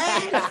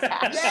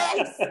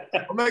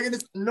 Oh my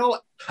goodness. No,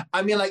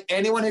 I mean, like,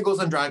 anyone who goes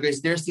on Drag Race,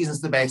 their season's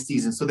the best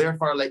season. So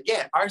therefore, like,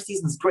 yeah, our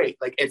season's great.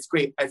 Like, it's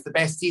great. It's the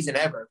best season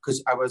ever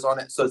because I was on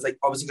it. So it's like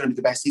obviously going to be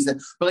the best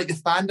season. But like the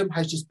fandom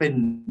has just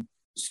been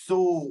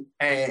so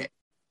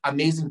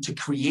amazing to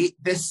create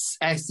this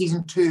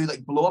season 2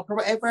 like blow up or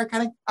whatever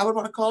I would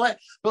want to call it.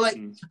 But like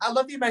I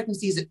love the American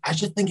season. I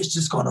just think it's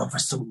just gone on for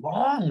so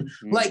long.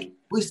 Like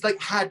we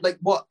had like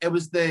what it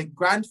was the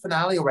grand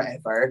finale or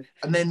whatever,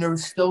 and then there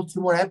was still 2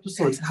 more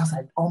episodes, and I was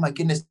like, oh my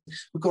goodness,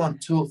 we're going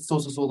on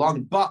so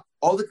long. But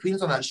all the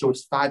queens on that show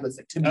is fabulous.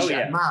 Like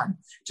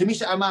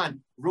Tamisha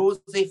Aman,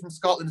 Rosie from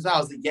Scotland as well. I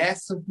was like,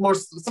 yes, some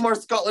more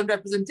Scotland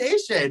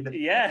representation.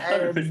 Yeah,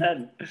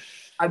 100%.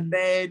 And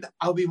then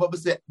what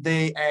was it?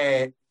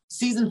 The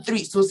season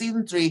 3. So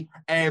season 3,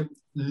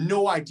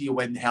 no idea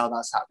when the hell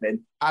that's happening.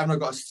 I've not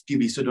got a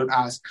Scooby, so don't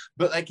ask.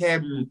 But like, I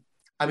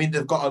mean,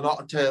 they've got a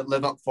lot to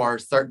live up for,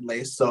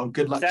 certainly. So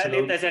good luck. Certainly,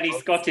 if there's any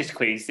Scottish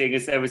queens, seeing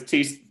as there was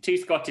two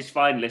Scottish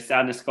finalists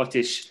and a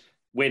Scottish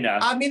winner.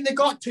 I mean, they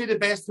got 2 of the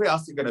best. Who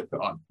else are going to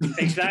put on?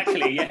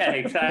 Exactly. Yeah,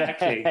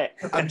 exactly.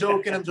 I'm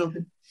joking.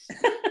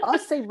 I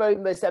see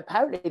rumours that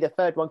apparently the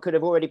 3rd one could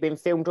have already been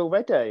filmed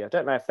already. I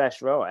don't know if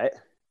that's right.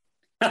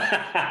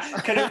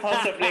 Couldn't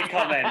possibly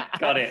comment.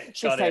 Got it.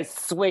 She says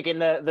swigging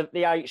the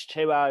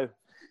H2O.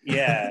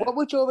 Yeah. What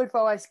would your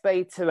advice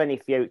be to any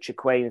future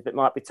queens that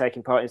might be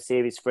taking part in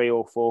series 3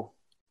 or 4?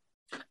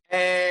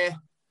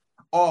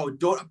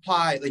 Don't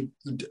apply. Like,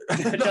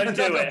 don't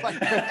do it.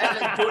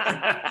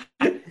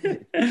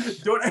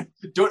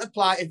 Don't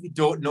apply if you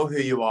don't know who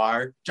you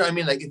are. Do you know what I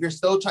mean? Like, if you're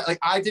still trying, like,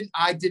 I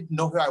didn't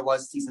know who I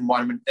was season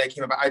 1 when it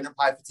came about. I didn't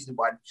apply for season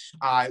 1.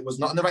 I was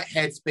not in the right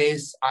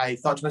headspace. I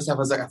thought to myself, I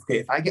was like, okay,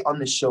 if I get on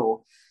this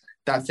show,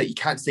 that's it. You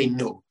can't say no.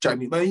 Do you know what I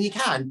mean? Well, you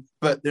can,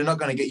 but they're not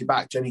going to get you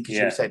back. Do you know what I mean? Because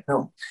you said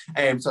no.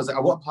 So I was like,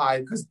 I won't apply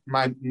because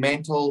my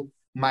mental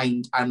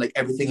mind and like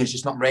everything is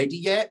just not ready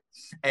yet.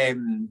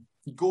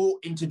 Go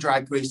into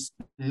Drag Race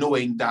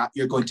knowing that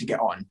you're going to get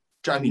on.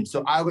 Do you know what I mean?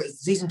 So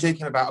season 2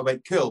 came about. I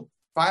went, cool.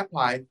 If I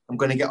apply, I'm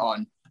going to get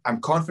on. I'm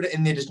confident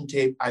in the audition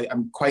tape.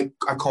 I'm quite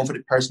a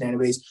confident person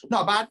anyways.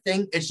 Not a bad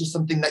thing. It's just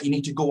something that you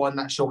need to go on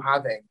that show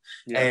having.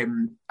 Yeah.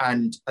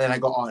 And then I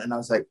got on and I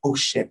was like, oh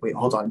shit, wait,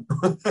 hold on.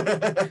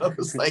 I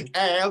was like,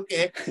 hey,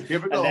 okay,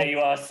 here we go. And there you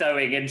are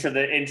sewing into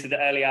the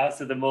early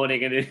hours of the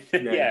morning. And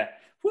yeah.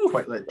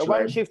 Quite literally. But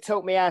once you've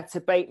taught me how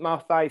to beat my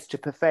face to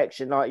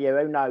perfection like you,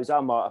 who knows, I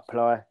might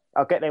apply.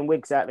 I'll get them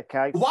wigs out of the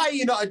case. Why are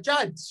you not a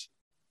judge?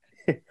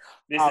 This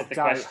is the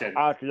question.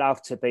 I'd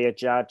love to be a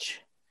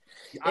judge.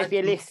 If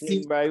you're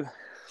listening, bro.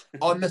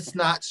 On the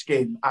Snatch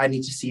game, I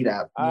need to see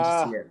that.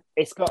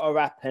 It's got a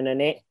happen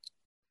in it.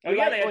 Oh,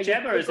 yeah, they had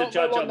Gemma as a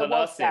judge on the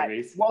last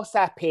series.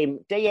 WhatsApp him,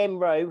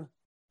 DM Ro,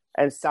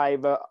 and say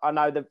that I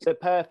know the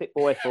perfect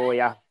boy for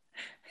you.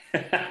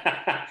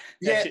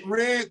 Yeah,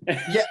 Ro.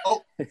 Yeah,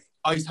 oh,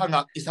 he's hung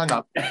up.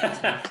 Yeah,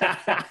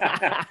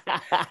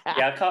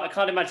 I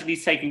can't imagine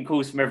he's taking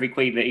calls from every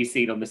queen that he's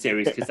seen on the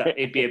series because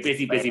it'd be a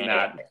busy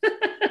man.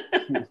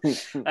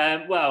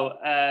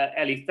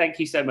 Ellie, thank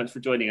you so much for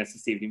joining us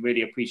this evening.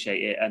 Really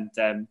appreciate it,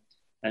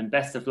 and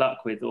best of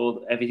luck with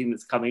everything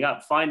that's coming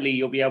up. Finally,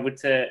 you'll be able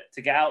to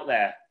get out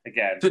there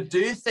again to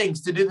do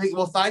things.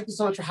 Well, thank you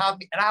so much for having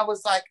me. And I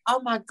was like, oh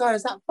my god,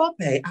 is that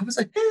Bobby? I was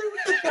like,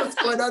 what's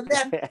going on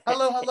there?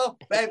 Hello,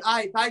 babe.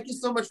 Thank you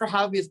so much for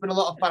having me. It's been a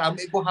lot of fun. I'm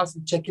gonna go have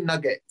some chicken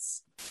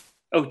nuggets.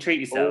 Oh, treat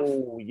yourself.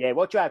 Oh yeah,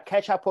 what do you have?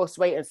 Ketchup or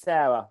sweet and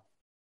sour?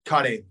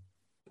 Curry.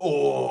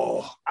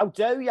 Oh,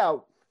 do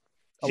you?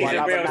 She's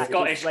a real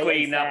Scottish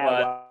queen,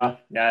 that one.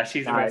 Yeah,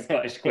 she's a real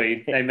Scottish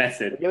queen. No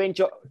messing. You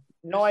enjoy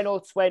 9 or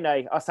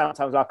 20? I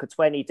sometimes like a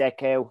 20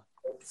 decal.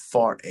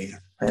 40,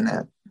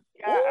 innit?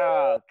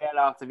 Yeah, get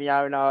after me,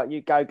 owner.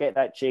 You go get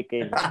that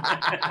chicken.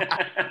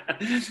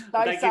 Thank you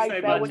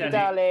so much,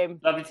 darling.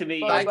 Lovely to meet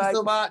you. Thank you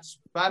so much.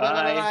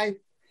 Bye.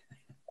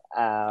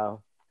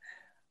 Oh.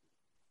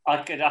 I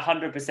could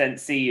 100%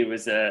 see you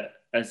as a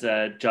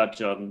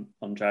judge on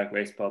Drag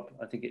Race, Bob.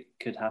 I think it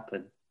could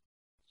happen.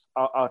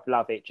 I'd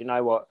love it. Do you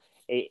know what?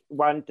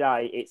 One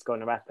day it's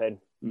going to happen.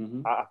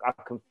 Mm-hmm. I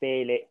can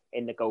feel it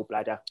in the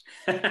gallbladder.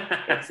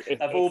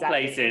 Of all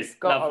places. It's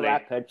got to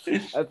happen.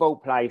 Of all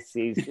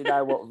places. You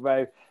know what,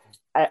 Ro?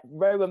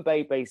 Ro and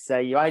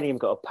BBC, you ain't even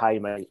got to pay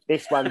me.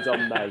 This one's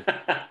on me.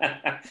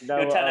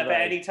 You'll tell them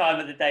at any time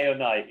of the day or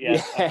night.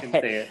 Yeah, I can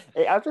see it.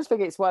 I just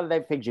think it's one of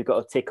them things you've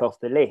got to tick off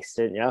the list,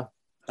 don't you?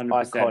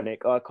 100%.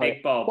 Iconic.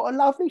 Big Bob. What a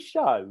lovely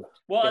show.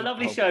 What a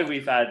lovely show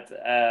we've had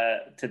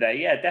today.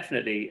 Yeah,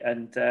 definitely.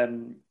 And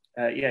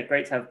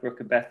great to have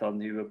Brooke and Beth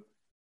on, who were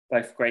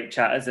both great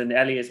chatters, and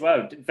Ellie as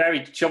well.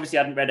 She obviously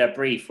hadn't read her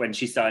brief when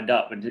she signed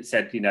up, and it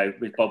said,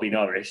 with Bobby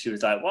Norris. She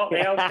was like, what the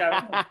hell's going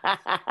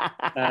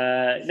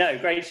on? No,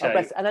 great show.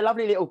 And a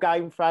lovely little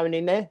game thrown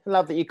in there. I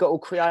love that you got all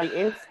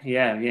creative.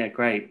 Yeah,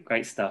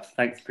 great stuff.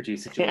 Thanks,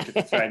 producer George,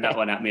 for throwing that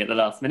one at me at the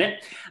last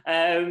minute.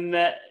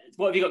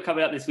 What have you got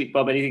coming up this week,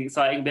 Bob? Anything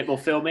exciting? A bit more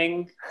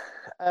filming?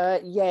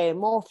 Yeah,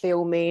 more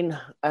filming.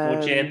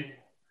 More gym?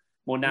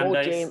 More Nando's?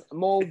 More gym,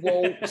 more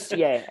walks.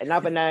 Yeah,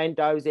 another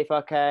Nando's if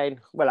I can.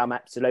 Well, I'm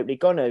absolutely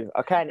gonna.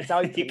 I can. It's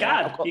open. You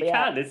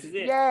can. This is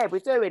it. Yeah, we're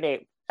doing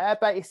it. How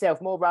about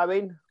yourself? More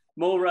rowing?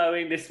 More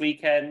rowing this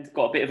weekend.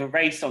 Got a bit of a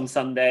race on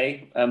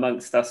Sunday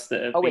amongst us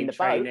that have been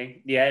training.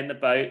 Boat? Yeah, in the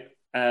boat.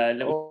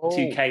 Little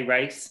 2K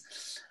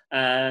race.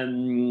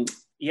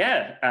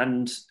 Yeah,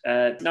 and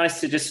nice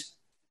to just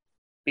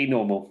be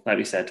normal, like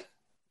we said.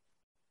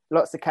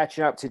 Lots of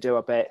catching up to do,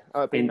 I bet.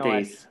 Oh, it'd be Indeed.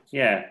 nice.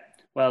 Yeah.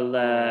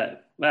 Well,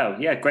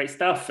 yeah, great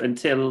stuff.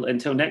 Until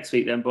next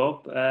week then,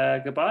 Bob.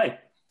 Goodbye.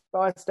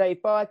 Bye,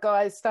 Steve. Bye,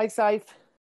 guys. Stay safe.